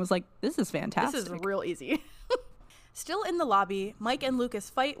department was like, this is fantastic. This is real easy. Still in the lobby, Mike and Lucas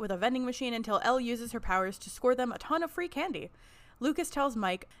fight with a vending machine until Elle uses her powers to score them a ton of free candy. Lucas tells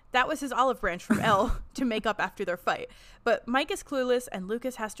Mike that was his olive branch from Elle to make up after their fight. But Mike is clueless and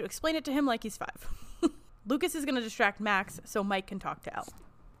Lucas has to explain it to him like he's 5. Lucas is going to distract Max so Mike can talk to Elle.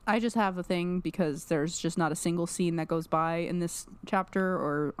 I just have a thing because there's just not a single scene that goes by in this chapter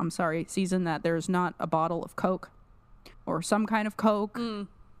or, season that there's not a bottle of Coke or some kind of Coke.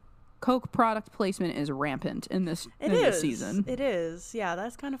 Coke product placement is rampant in this season. It is. Yeah,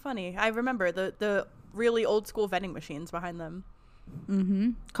 that's kind of funny. I remember the really old school vending machines behind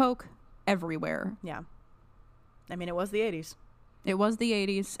them. Coke everywhere. Yeah. I mean, it was the 80s. It was the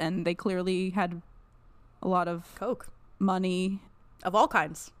 80s, and they clearly had a lot of Coke. Money. Of all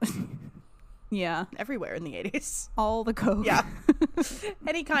kinds. Yeah. Everywhere in the 80s. All the Coke. Yeah.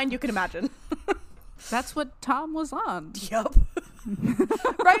 Any kind you can imagine. That's what Tom was on. Yup.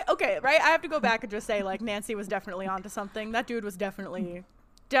 Right? Okay, right? I have to go back and just say, like, Nancy was definitely onto something. That dude was definitely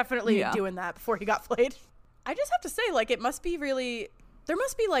doing that before he got flayed. I just have to say, like, there must be,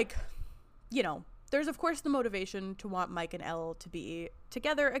 like, you know, there's, of course, the motivation to want Mike and Elle to be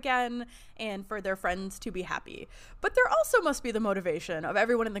together again and for their friends to be happy. But there also must be the motivation of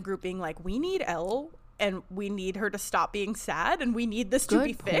everyone in the group being like, we need Elle and we need her to stop being sad and we need this to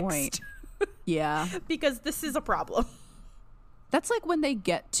be fixed. Yeah. Because this is a problem. That's like when they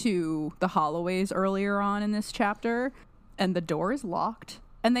get to the Holloways earlier on in this chapter and the door is locked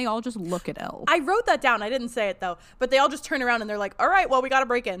and they all just look at Elle. I wrote that down. I didn't say it, though. But they all just turn around and they're like, all right, well, we got to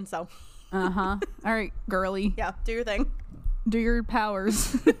break in, so... All right, girly. Yeah, do your thing. Do your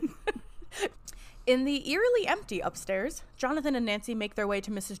powers. In the eerily empty upstairs, Jonathan and Nancy make their way to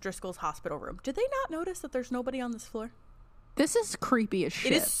Mrs. Driscoll's hospital room. Did they not notice that there's nobody on this floor? This is creepy as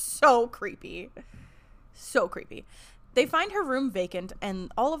shit. It is so creepy. So creepy. They find her room vacant,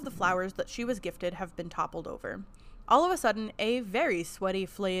 and all of the flowers that she was gifted have been toppled over. All of a sudden, a very sweaty,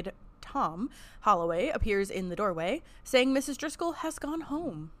 flayed Tom Holloway appears in the doorway, saying Mrs. Driscoll has gone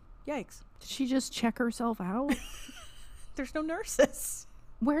home. Yikes. Did she just check herself out? There's no nurses.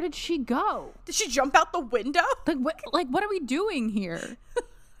 Where did she go? Did she jump out the window? Like what are we doing here?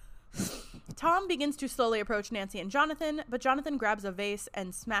 Tom begins to slowly approach Nancy and Jonathan, but Jonathan grabs a vase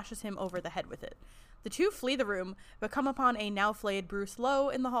and smashes him over the head with it. The two flee the room, but come upon a now flayed Bruce Lowe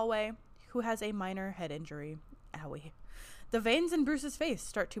in the hallway, who has a minor head injury. Owie. The veins in Bruce's face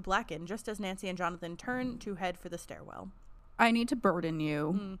start to blacken just as Nancy and Jonathan turn to head for the stairwell. I need to burden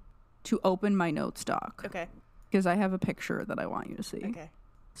you to open my notes doc. Okay. Because I have a picture that I want you to see. Okay.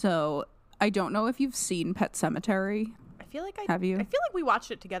 So, I don't know if you've seen Pet Sematary. I feel like have you? I feel like we watched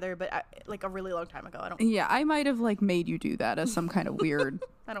it together, but like a really long time ago. I don't. Yeah, I might have like made you do that as some kind of weird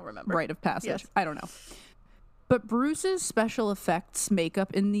I don't remember. rite of passage. Yes. I don't know. But Bruce's special effects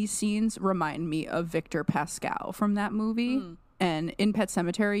makeup in these scenes remind me of Victor Pascal from that movie. And in Pet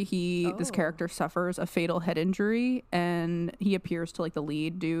Sematary, this character suffers a fatal head injury and he appears to like the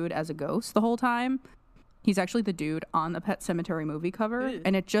lead dude as a ghost the whole time. He's actually the dude on the Pet Sematary movie cover. Ew.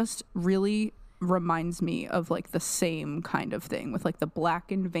 And it just really reminds me of like the same kind of thing with like the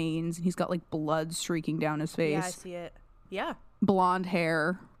blackened veins. He's got like blood streaking down his face. Yeah, I see it. Yeah. Blonde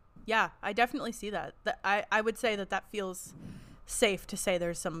hair. Yeah, I definitely see that. I would say that feels safe to say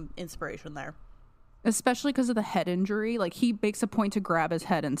there's some inspiration there. Especially because of the head injury. Like, he makes a point to grab his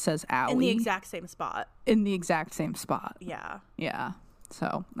head and says, owie. In the exact same spot. In the exact same spot. Yeah. Yeah.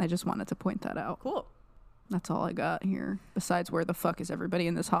 So, I just wanted to point that out. Cool. That's all I got here. Besides, where the fuck is everybody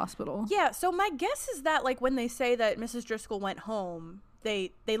in this hospital? Yeah, so my guess is that, like, when they say that Mrs. Driscoll went home,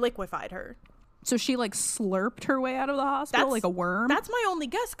 they liquefied her. So she, like, slurped her way out of the hospital like a worm? That's my only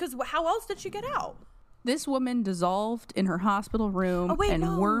guess, because how else did she get out? This woman dissolved in her hospital room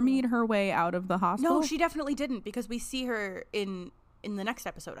wormied her way out of the hospital? No, she definitely didn't, because we see her in the next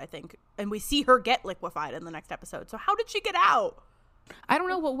episode, I think. And we see her get liquefied in the next episode. So how did she get out? I don't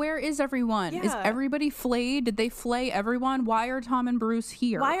know, but where is everyone? Yeah. Is everybody flayed? Did they flay everyone? Why are Tom and Bruce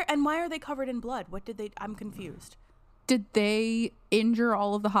here? Why are they covered in blood? I'm confused. Did they injure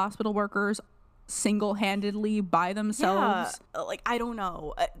all of the hospital workers single-handedly by themselves. Yeah, like, I don't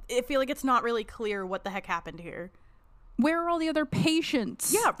know. I feel like it's not really clear what the heck happened here. Where are all the other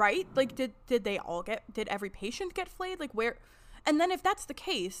patients? Yeah, right? Like, did every patient get flayed? Like, where? And then if that's the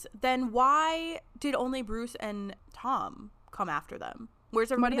case, then why did only Bruce and Tom come after them?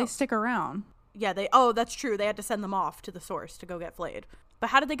 Where's everybody Why did else? they stick around? Yeah, that's true. They had to send them off to the source to go get flayed. But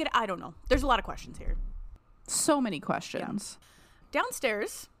how did they get it? I don't know. There's a lot of questions here. So many questions. Yeah.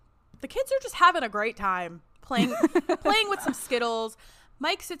 Downstairs, the kids are just having a great time playing with some Skittles.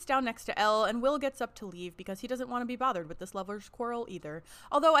 Mike sits down next to Elle, and Will gets up to leave because he doesn't want to be bothered with this lover's quarrel either.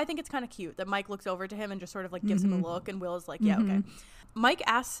 Although I think it's kind of cute that Mike looks over to him and just sort of like gives him a look, and Will is like, yeah, okay. Mike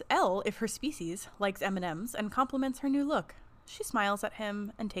asks Elle if her species likes M&Ms and compliments her new look. She smiles at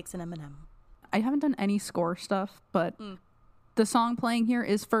him and takes an M&M. I haven't done any score stuff, but the song playing here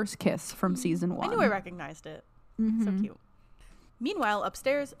is First Kiss from season 1. I knew I recognized it. So cute. Meanwhile,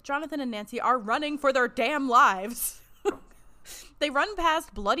 upstairs, Jonathan and Nancy are running for their damn lives. They run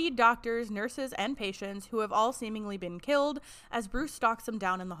past bloodied doctors, nurses, and patients who have all seemingly been killed as Bruce stalks them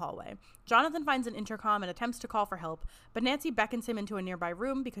down in the hallway. Jonathan finds an intercom and attempts to call for help, but Nancy beckons him into a nearby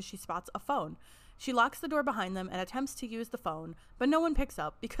room because she spots a phone. She locks the door behind them and attempts to use the phone, but no one picks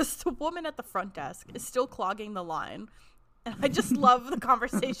up because the woman at the front desk is still clogging the line. And I just love the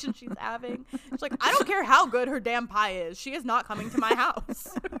conversation she's having. She's like, I don't care how good her damn pie is. She is not coming to my house.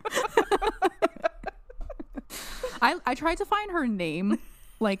 I tried to find her name,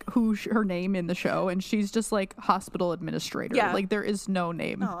 like her name in the show, and she's just like hospital administrator. Yeah. Like there is no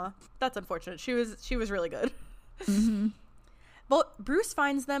name. Aw, that's unfortunate. She was really good. But Bruce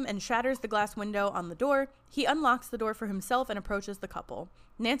finds them and shatters the glass window on the door. He unlocks the door for himself and approaches the couple.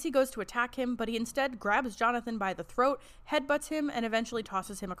 Nancy goes to attack him, but he instead grabs Jonathan by the throat, headbutts him, and eventually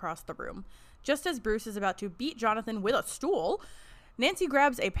tosses him across the room. Just as Bruce is about to beat Jonathan with a stool, Nancy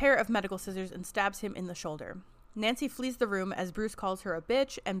grabs a pair of medical scissors and stabs him in the shoulder. Nancy flees the room as Bruce calls her a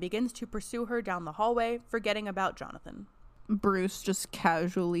bitch and begins to pursue her down the hallway, forgetting about Jonathan. Bruce just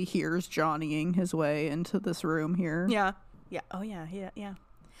casually hears Johnnying his way into this room here. Yeah. Yeah. Oh, yeah. Yeah.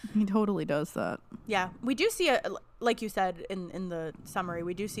 He totally does that. Yeah. We do see, like you said in the summary,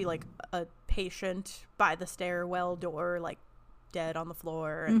 we do see like a patient by the stairwell door, like dead on the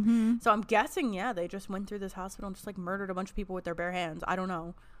floor. And so I'm guessing, yeah, they just went through this hospital and just like murdered a bunch of people with their bare hands. I don't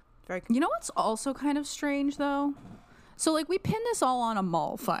know. You know what's also kind of strange, though? So, like, we pin this all on a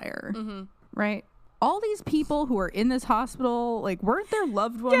mall fire, right? All these people who are in this hospital, like, weren't their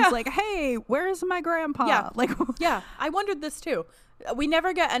loved ones like, hey, where's my grandpa? Yeah. Like, yeah, I wondered this, too. We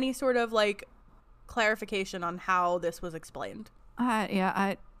never get any sort of, like, clarification on how this was explained.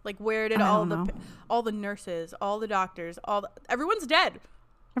 Like, where did all the nurses, all the doctors, everyone's dead.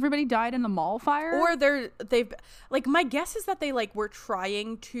 Everybody died in the mall fire? Or they've like, my guess is that they like were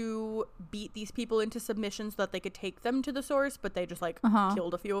trying to beat these people into submission so that they could take them to the source, but they just like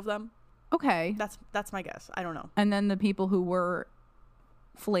killed a few of them. Okay. That's my guess. I don't know. And then the people who were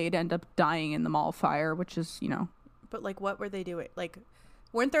flayed end up dying in the mall fire, which is, you know. But like, what were they doing? Like,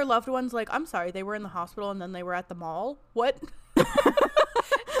 weren't their loved ones like, I'm sorry, they were in the hospital and then they were at the mall? What?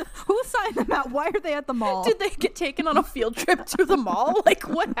 Who signed them out? Why are they at the mall? Did they get taken on a field trip to the mall? Like,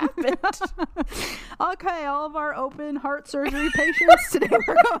 what happened? Okay, all of our open heart surgery patients, today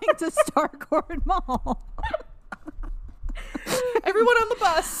we're going to Starcourt Mall. Everyone on the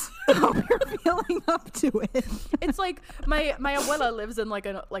bus. I hope you're feeling up to it. It's like my abuela lives in like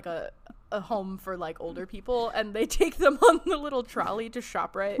a home for like older people, and they take them on the little trolley to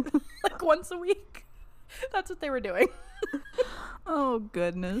ShopRite like once a week. That's what they were doing. Oh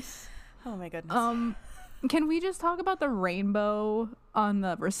goodness. Oh my goodness. Can we just talk about the rainbow on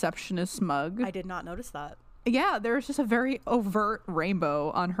the receptionist's mug? I did not notice that. Yeah, there's just a very overt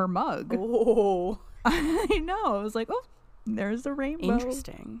rainbow on her mug. Oh. I know. I was like, oh, there's the rainbow.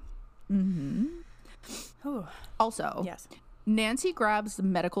 Interesting. Oh. Also, yes. Nancy grabs the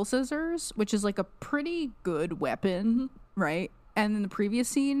medical scissors, which is like a pretty good weapon, right? And in the previous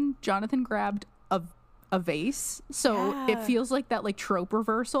scene, Jonathan grabbed a vase. So it feels like that like trope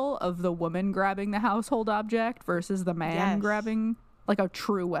reversal of the woman grabbing the household object versus the man grabbing like a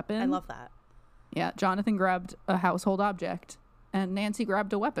true weapon. I love that. Yeah, Jonathan grabbed a household object and Nancy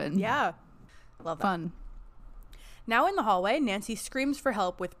grabbed a weapon. Yeah. Love that. Fun. Now in the hallway, Nancy screams for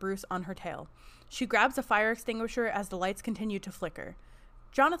help with Bruce on her tail. She grabs a fire extinguisher as the lights continue to flicker.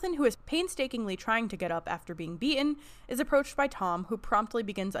 Jonathan, who is painstakingly trying to get up after being beaten, is approached by Tom, who promptly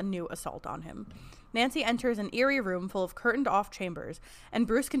begins a new assault on him. Nancy enters an eerie room full of curtained-off chambers, and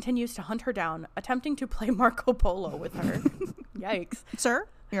Bruce continues to hunt her down, attempting to play Marco Polo with her. Yikes. Sir,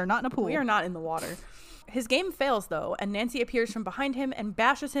 we are not in a pool. We are not in the water. His game fails, though, and Nancy appears from behind him and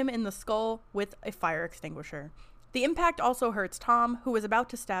bashes him in the skull with a fire extinguisher. The impact also hurts Tom, who was about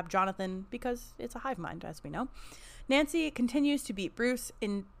to stab Jonathan, because it's a hive mind, as we know. Nancy continues to beat Bruce,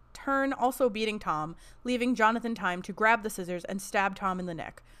 in turn also beating Tom, leaving Jonathan time to grab the scissors and stab Tom in the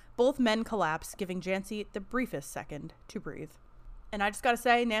neck. Both men collapse, giving Jancy the briefest second to breathe. And I just gotta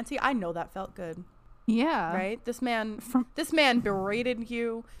say, Nancy, I know that felt good. Yeah. Right? This man berated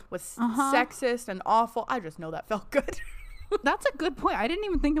you, was sexist and awful. I just know that felt good. That's a good point. I didn't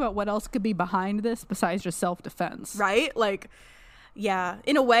even think about what else could be behind this besides just self-defense. Right? Like, yeah.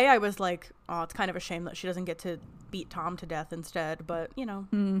 In a way, I was like, oh, it's kind of a shame that she doesn't get to beat Tom to death instead. But, you know,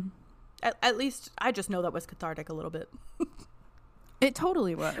 at least I just know that was cathartic a little bit. It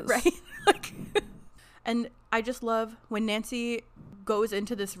totally was. Right? Like, and I just love when Nancy goes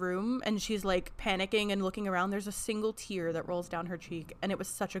into this room and she's like panicking and looking around. There's a single tear that rolls down her cheek, and it was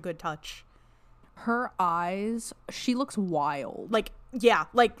such a good touch. Her eyes, she looks wild. Like, yeah,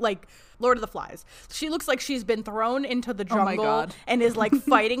 like Lord of the Flies. She looks like she's been thrown into the jungle, oh my God, and is like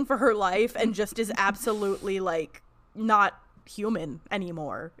fighting for her life and just is absolutely like not human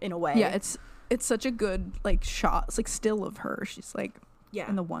anymore in a way. Yeah, it's such a good like shot. It's like still of her. She's like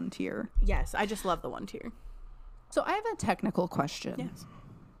in the one tier. Yes, I just love the one tier. So I have a technical question. Yes.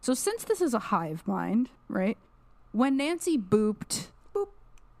 So since this is a hive mind, right? When Nancy booped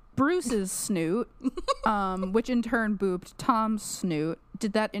Bruce's snoot, which in turn booped Tom's snoot,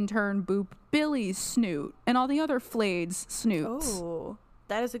 did that in turn boop Billy's snoot and all the other Flayed's snoots? Oh,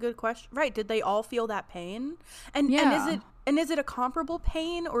 that is a good question. Right? Did they all feel that pain? And is it a comparable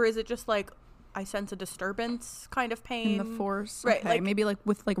pain, or is it just like I sense a disturbance kind of pain in the force? Right? Okay. Like, maybe like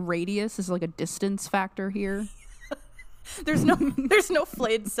with like radius is like a distance factor here. There's no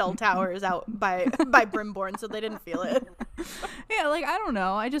flayed cell towers out by Brimborn, so they didn't feel it. Yeah, like I don't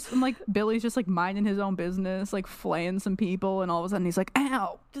know. I'm like Billy's just like minding his own business, like flaying some people, and all of a sudden he's like,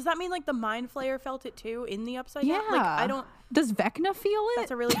 "Ow!" Does that mean like the Mind Flayer felt it too in the Upside Down? Yeah. Like I don't. Does Vecna feel it?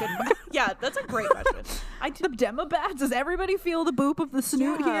 That's a really good question. Yeah, that's a great question. The Demobats. Does everybody feel the boop of the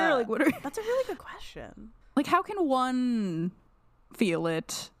snoot here? Like what? That's a really good question. Like how can one feel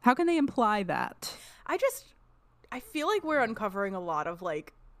it? How can they imply that? I feel like we're uncovering a lot of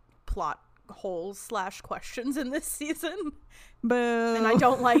like plot holes / questions in this season. Boo. And I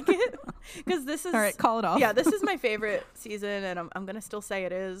don't like it, because this is all right, call it off. Yeah, this is my favorite season, and I'm gonna still say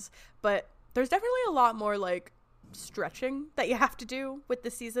it is, but there's definitely a lot more like stretching that you have to do with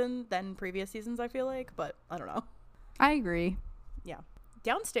this season than previous seasons, I feel like, but I don't know. I agree. Yeah.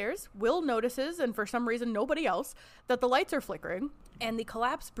 Downstairs, Will notices, and for some reason nobody else, that the lights are flickering, and the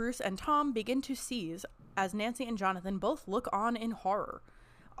collapsed Bruce and Tom begin to seize as Nancy and Jonathan both look on in horror.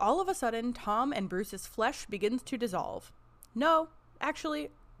 All of a sudden, Tom and Bruce's flesh begins to dissolve. No,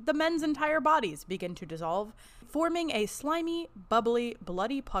 actually, the men's entire bodies begin to dissolve, forming a slimy, bubbly,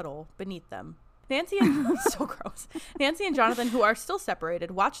 bloody puddle beneath them. So gross. Nancy and Jonathan, who are still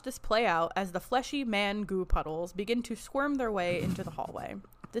separated, watch this play out as the fleshy man goo puddles begin to squirm their way into the hallway.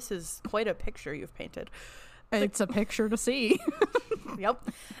 This is quite a picture you've painted. It's a picture to see.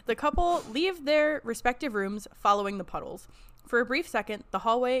 Yep. The couple leave their respective rooms following the puddles. For a brief second, the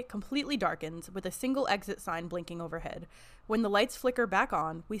hallway completely darkens with a single exit sign blinking overhead. When the lights flicker back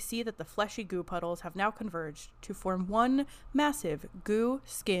on, we see that the fleshy goo puddles have now converged to form one massive goo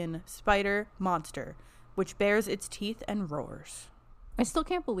skin spider monster, which bares its teeth and roars. I still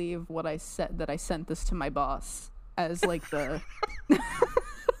can't believe what I said, that I sent this to my boss as like the...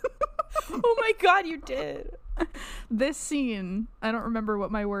 Oh my God, you did. This scene, I don't remember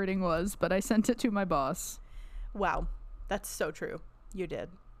what my wording was, but I sent it to my boss. Wow. That's so true. You did.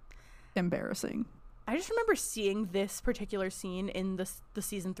 Embarrassing. I just remember seeing this particular scene in the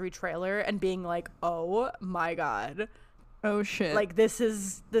season 3 trailer and being like, oh my God. Oh shit. Like this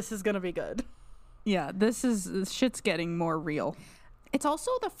is gonna be good. Yeah, this shit's getting more real. It's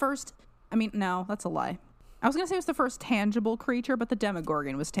also the first, I mean, no, that's a lie. I was gonna say it was the first tangible creature, but the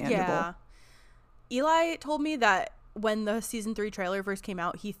Demogorgon was tangible. Yeah. Eli told me that when the season 3 trailer first came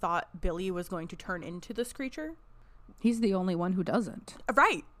out, he thought Billy was going to turn into this creature. He's the only one who doesn't.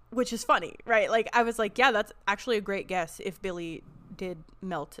 Right. Which is funny, right? Like, I was like, yeah, that's actually a great guess if Billy did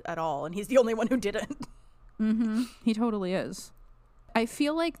melt at all, and he's the only one who didn't. Mm-hmm. He totally is. I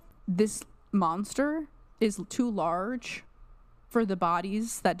feel like this monster is too large for the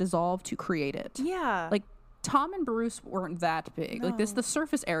bodies that dissolve to create it. Yeah. Like, Tom and Bruce weren't that big. No. Like, the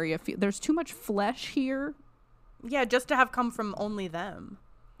surface area, there's too much flesh here. Yeah, just to have come from only them.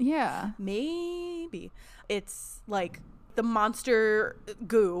 Yeah. Maybe. It's like the monster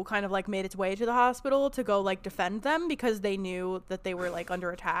goo kind of like made its way to the hospital to go like defend them because they knew that they were like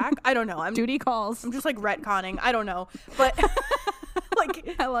under attack. I don't know. Duty calls. I'm just like retconning. I don't know. But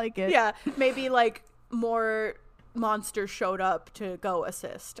like, I like it. Yeah. Maybe like more monsters showed up to go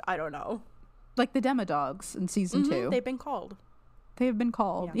assist. I don't know. Like the Demodogs in season 2. They've been called. They have been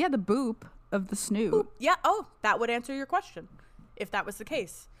called. Yeah, the boop of the snoot. Boop. Yeah. Oh, that would answer your question if that was the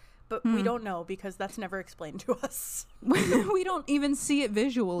case. But we don't know because that's never explained to us. We don't even see it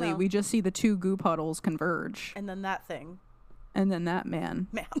visually. No. We just see the 2 goo puddles converge. And then that thing. And then that man.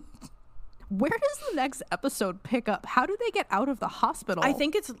 Where does the next episode pick up? How do they get out of the hospital? I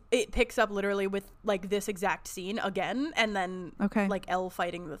think it picks up literally with like this exact scene again, and then like Elle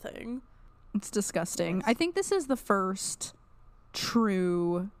fighting the thing. It's disgusting. Yes. I think this is the first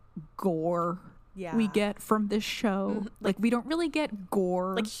true gore we get from this show. Like we don't really get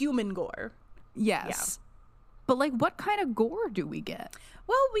gore. Like human gore. Yes. Yeah. But like what kind of gore do we get?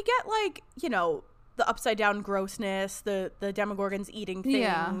 Well, we get like, you know, the upside down grossness, the Demogorgons eating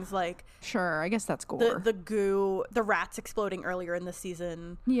things, like sure, I guess that's gore. The goo, the rats exploding earlier in the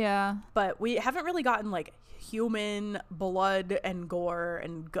season. Yeah. But we haven't really gotten like human blood and gore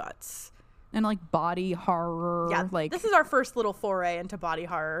and guts. And like body horror. Yeah, like this is our first little foray into body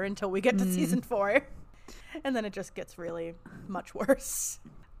horror until we get to season 4. And then it just gets really much worse.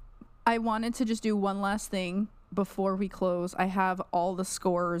 I wanted to just do one last thing before we close. I have all the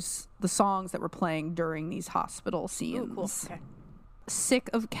scores, the songs that were playing during these hospital scenes. Ooh, cool. Okay. Sick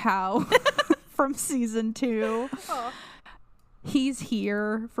of Cow from season 2. Aww. He's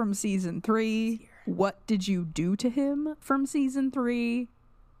Here from season 3. What Did You Do to Him from season 3.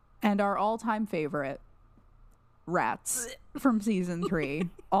 And our all-time favorite, Rats from season 3,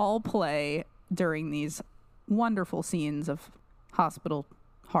 all play during these wonderful scenes of hospital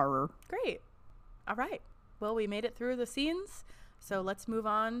horror. Great. All right. Well, we made it through the scenes, so let's move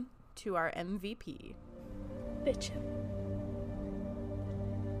on to our MVP. Bitchin'.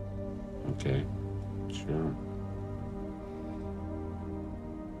 Okay, sure.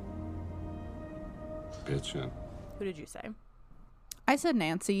 Bitchin'. Who did you say? I said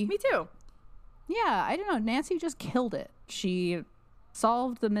Nancy. Me too. Yeah, I don't know. Nancy just killed it. She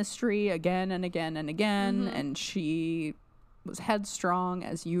solved the mystery again and again and again, and she was headstrong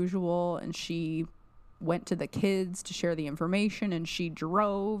as usual, and she went to the kids to share the information, and she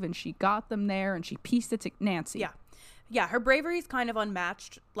drove, and she got them there, and she pieced it to Nancy. Yeah. Yeah, her bravery is kind of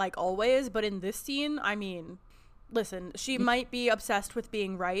unmatched, like always, but in this scene, I mean, listen, she might be obsessed with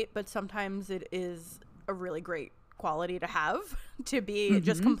being right, but sometimes it is a really great quality to have, to be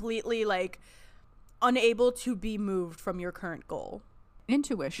just completely like unable to be moved from your current goal.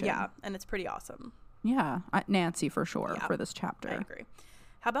 Intuition. Yeah, and it's pretty awesome. Yeah, Nancy for sure for this chapter. I agree.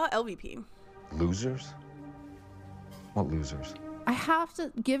 How about LVP? Losers? What losers? I have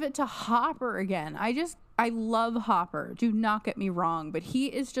to give it to Hopper again. I love Hopper. Do not get me wrong, but he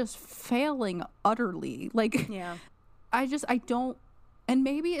is just failing utterly. Like, yeah, I don't. And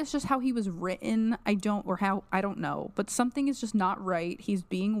maybe it's just how he was written. I don't know. But something is just not right. He's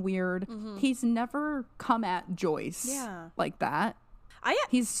being weird. He's never come at Joyce like that.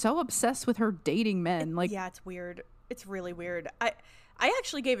 He's so obsessed with her dating men. Yeah, it's weird. It's really weird. I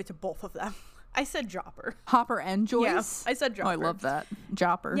actually gave it to both of them. I said Jopper. Hopper and Joyce? Yeah, I said Jopper. Oh, I love that.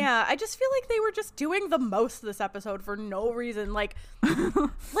 Jopper. Yeah, I just feel like they were just doing the most this episode for no reason. Like,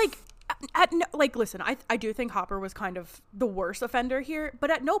 listen, I do think Hopper was kind of the worst offender here,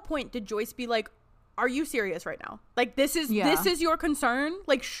 but at no point did Joyce be like, are you serious right now? Like, this is your concern?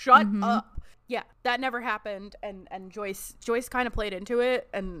 Like, shut up. Yeah, that never happened, and Joyce kind of played into it,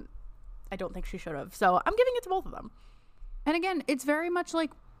 and I don't think she should have. So I'm giving it to both of them. And again, it's very much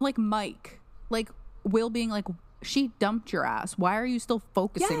like Mike. Like, Will being like, she dumped your ass. Why are you still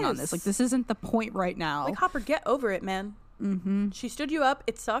focusing on this? Like, this isn't the point right now. Like, Hopper, get over it, man. She stood you up.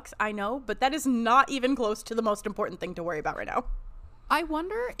 It sucks, I know, but that is not even close to the most important thing to worry about right now. I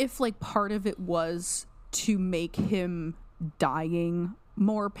wonder if, like, part of it was to make him dying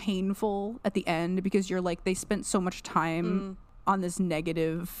more painful at the end, because you're like, they spent so much time on this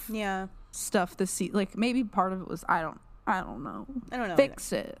negative stuff this season. Like, maybe part of it was, I don't know.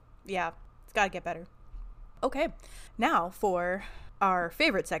 Fix it. Yeah, it's got to get better. Okay, now for our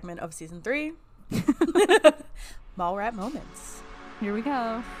favorite segment of season 3, Mall Rat Moments. Here we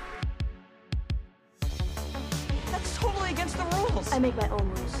go. That's totally against the rules. I make my own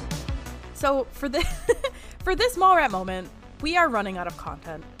rules. So for this Mall Rat moment, we are running out of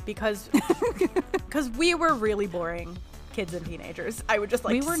content because we were really boring kids and teenagers. I would just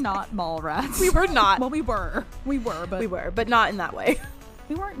like we were not mall rats. We were not. Well, we were, but not in that way.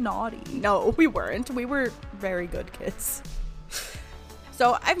 We weren't naughty. No, we weren't. We were very good kids.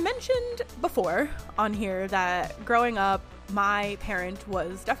 So I've mentioned before on here that growing up, my parent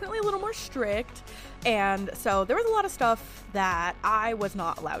was definitely a little more strict. And so there was a lot of stuff that I was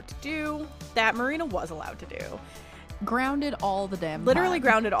not allowed to do that Marina was allowed to do. Grounded all the damn Literally time.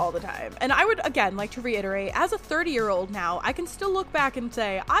 grounded all the time. And I would, again, like to reiterate, as a 30-year-old now, I can still look back and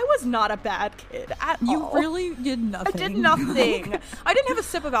say, I was not a bad kid at all. You really did nothing. I did nothing. I didn't have a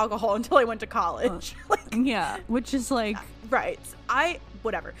sip of alcohol until I went to college. Yeah, which is like... Right.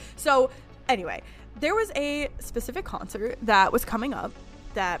 Whatever. So, anyway, there was a specific concert that was coming up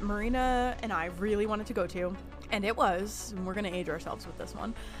that Marina and I really wanted to go to. And it was, and we're going to age ourselves with this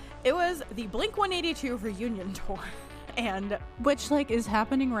one, it was the Blink-182 reunion tour. And which, like, is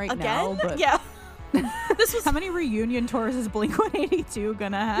happening right again? now. But Yeah. This was how many reunion tours is Blink-182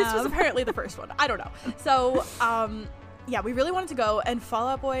 gonna have? This was apparently the first one. I don't know. So, yeah, we really wanted to go, and Fall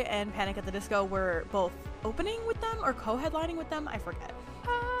Out Boy and Panic at the Disco were both opening with them or co-headlining with them. I forget.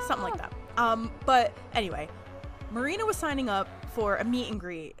 Something like that. But anyway, Marina was signing up for a meet and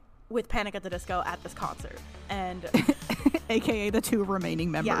greet with Panic at the Disco at this concert. And AKA the two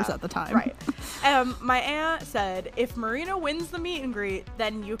remaining members at the time. Right. My aunt said, if Marina wins the meet and greet,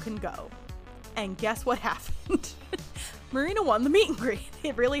 then you can go. And guess what happened? Marina won the meet and greet.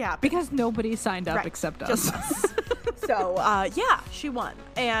 It really happened. Because nobody signed up except us. Just us. So, yeah, she won.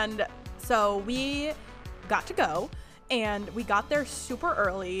 And so we got to go. And we got there super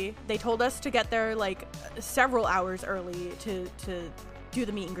early. They told us to get there like several hours early to do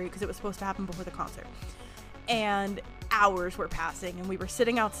the meet and greet because it was supposed to happen before the concert. And hours were passing and we were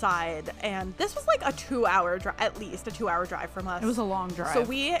sitting outside, and this was like a 2-hour drive, at least a 2-hour drive from us. It was a long drive. So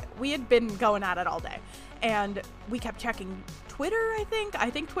we had been going at it all day, and we kept checking Twitter. I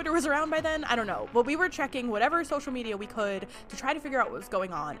think Twitter was around by then. I don't know, but we were checking whatever social media we could to try to figure out what was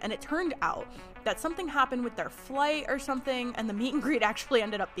going on. And it turned out that something happened with their flight or something, and the meet and greet actually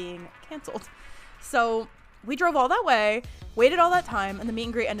ended up being canceled. So we drove all that way, waited all that time, and the meet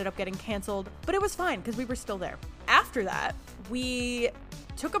and greet ended up getting canceled, but it was fine because we were still there. After that, we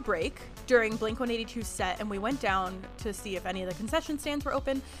took a break during Blink-182's set, and we went down to see if any of the concession stands were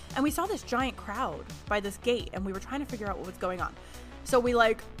open, and we saw this giant crowd by this gate, and we were trying to figure out what was going on. So we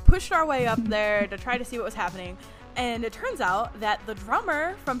pushed our way up there to try to see what was happening, and it turns out that the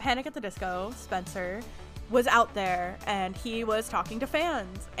drummer from Panic at the Disco, Spencer, was out there, and he was talking to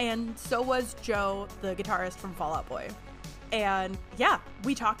fans, and so was Joe, the guitarist from Fall Out Boy. And yeah,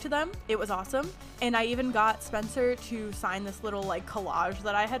 we talked to them. It was awesome. And I even got Spencer to sign this little collage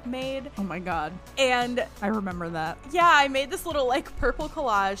that I had made. Oh my god. And I remember that. Yeah, I made this little purple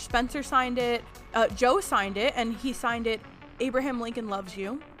collage. Spencer signed it. Joe signed it, and he signed it, Abraham Lincoln Loves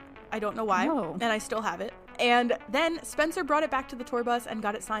You. I don't know why. No. And I still have it. And then Spencer brought it back to the tour bus and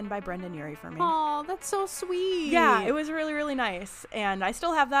got it signed by Brendan Urie for me. Oh, that's so sweet. Yeah, it was really, really nice. And I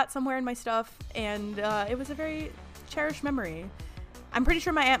still have that somewhere in my stuff. And it was a very cherished memory. I'm pretty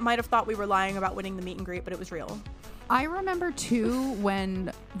sure my aunt might have thought we were lying about winning the meet and greet, but it was real. I remember too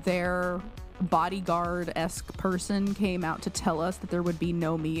when their bodyguard-esque person came out to tell us that there would be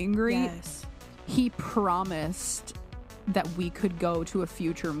no meet and greet. Yes. He promised that we could go to a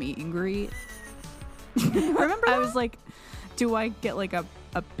future meet and greet. Remember that? I was like, do I get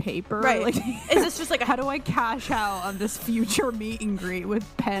a paper? Right. Is this just how do I cash out on this future meet and greet with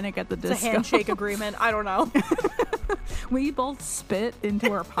Panic at the Disco? It's a handshake agreement. I don't know. We both spit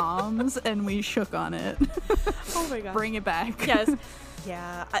into our palms and we shook on it. Oh my god. Bring it back. Yes.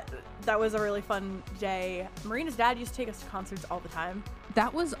 Yeah. That was a really fun day. Marina's dad used to take us to concerts all the time.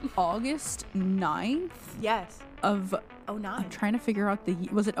 That was August 9th? Yes. Of 09. I'm trying to figure out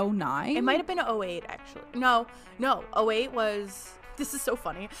was it 09? It might have been 08 actually. No. 08 was, this is so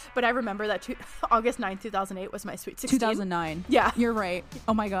funny, but I remember that August 9th, 2008 was my Sweet 16. 2009. Yeah. You're right.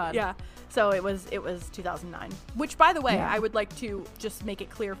 Oh my god. Yeah. So it was 2009, which by the way, Yeah. I would like to just make it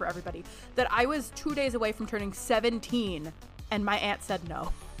clear for everybody that I was 2 days away from turning 17 and my aunt said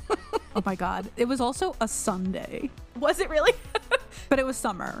no. Oh my god. It was also a Sunday. Was it really? But it was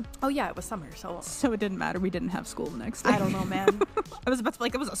summer. Oh yeah, it was summer, so it didn't matter. We didn't have school the next day. I don't know, man. I was about to be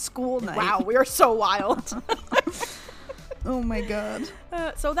like, it was a school night. Wow, we are so wild. Oh my god.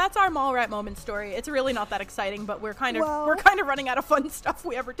 So that's our mall rat moment story. It's really not that exciting, but we're kind of running out of fun stuff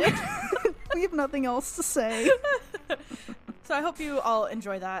we ever did. We have nothing else to say. So I hope you all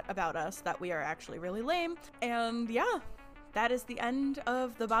enjoy that about us, that we are actually really lame. And yeah, that is the end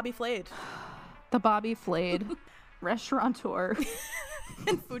of the Bobby Flayed. The Bobby Flayed. Restaurateur.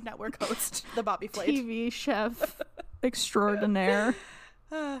 And Food Network host, the Bobby Flayed. TV chef extraordinaire.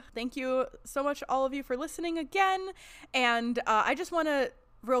 Thank you so much, all of you, for listening again. And I just want to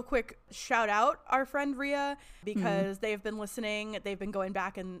real quick shout out our friend Rhea, because they've been listening. They've been going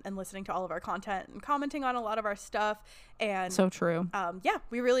back and listening to all of our content and commenting on a lot of our stuff. And so true. Yeah,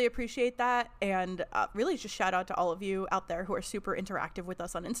 we really appreciate that. And really just shout out to all of you out there who are super interactive with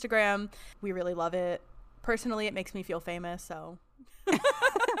us on Instagram. We really love it. Personally, it makes me feel famous, so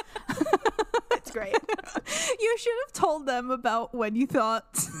it's great. You should have told them about when you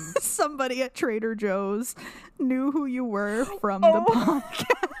thought somebody at Trader Joe's knew who you were from the podcast.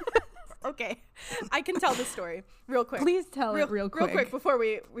 Okay, I can tell this story real quick. Please tell it real quick. Real quick before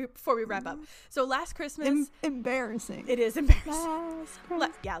we wrap up. So last Christmas, embarrassing. It is embarrassing.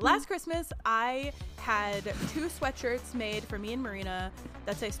 Last Christmas I had 2 sweatshirts made for me and Marina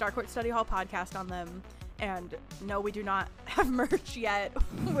that say Starcourt Study Hall podcast on them. And no, we do not have merch yet.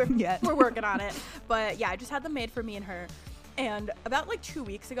 We're working on it. But yeah, I just had them made for me and her. And about like 2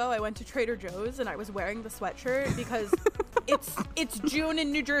 weeks ago, I went to Trader Joe's and I was wearing the sweatshirt because it's June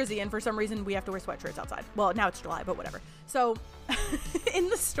in New Jersey, and for some reason we have to wear sweatshirts outside. Well, now it's July, but whatever. So in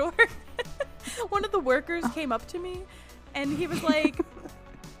the store, one of the workers came up to me and he was like,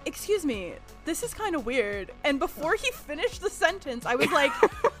 "Excuse me, this is kind of weird." And before he finished the sentence, I was like,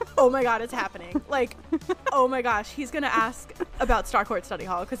 oh my God, it's happening. Like, oh my gosh, he's going to ask about Starcourt Study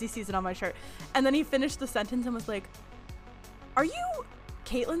Hall because he sees it on my shirt. And then he finished the sentence and was like, "Are you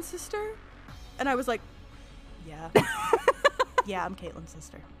Caitlin's sister?" And I was like, yeah. Yeah, I'm Caitlin's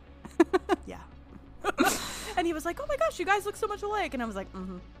sister. Yeah. And he was like, "Oh my gosh, you guys look so much alike." And I was like,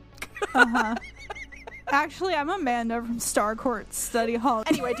 Uh-huh. Actually, I'm Amanda from Starcourt Study Hall.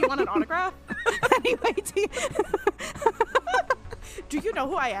 Anyway, do you want an autograph? Anyway, do you know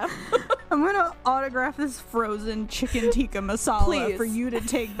who I am? I'm gonna autograph this frozen chicken tikka masala Please. for you to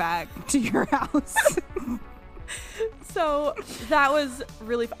take back to your house. So that was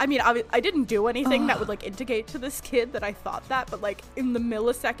really I mean, I didn't do anything that would like indicate to this kid that I thought that, but like in the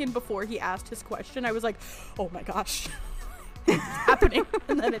millisecond before he asked his question, I was like, oh my gosh, it's happening.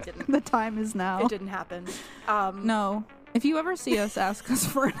 And then it didn't. The time is now. It didn't happen. No. If you ever see us, ask us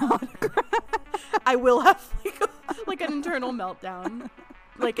for an autograph. I will have like an internal meltdown,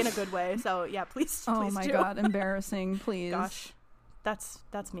 like in a good way. So yeah, please. Oh please my do. God, embarrassing! Please. Gosh, that's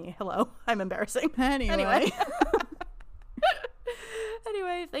me. Hello, I'm embarrassing. Anyway.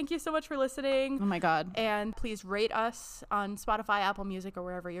 Anyway, thank you so much for listening. Oh my God. And please rate us on Spotify, Apple Music, or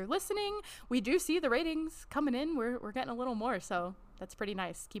wherever you're listening. We do see the ratings coming in. We're getting a little more, so that's pretty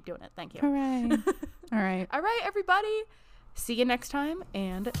nice. Keep doing it. Thank you. Hooray. All right. All right, everybody. See you next time,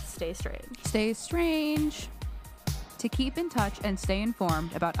 and stay strange. Stay strange. To keep in touch and stay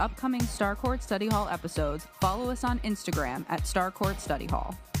informed about upcoming Starcourt Study Hall episodes, follow us on Instagram at Starcourt Study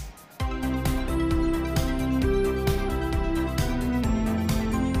Hall.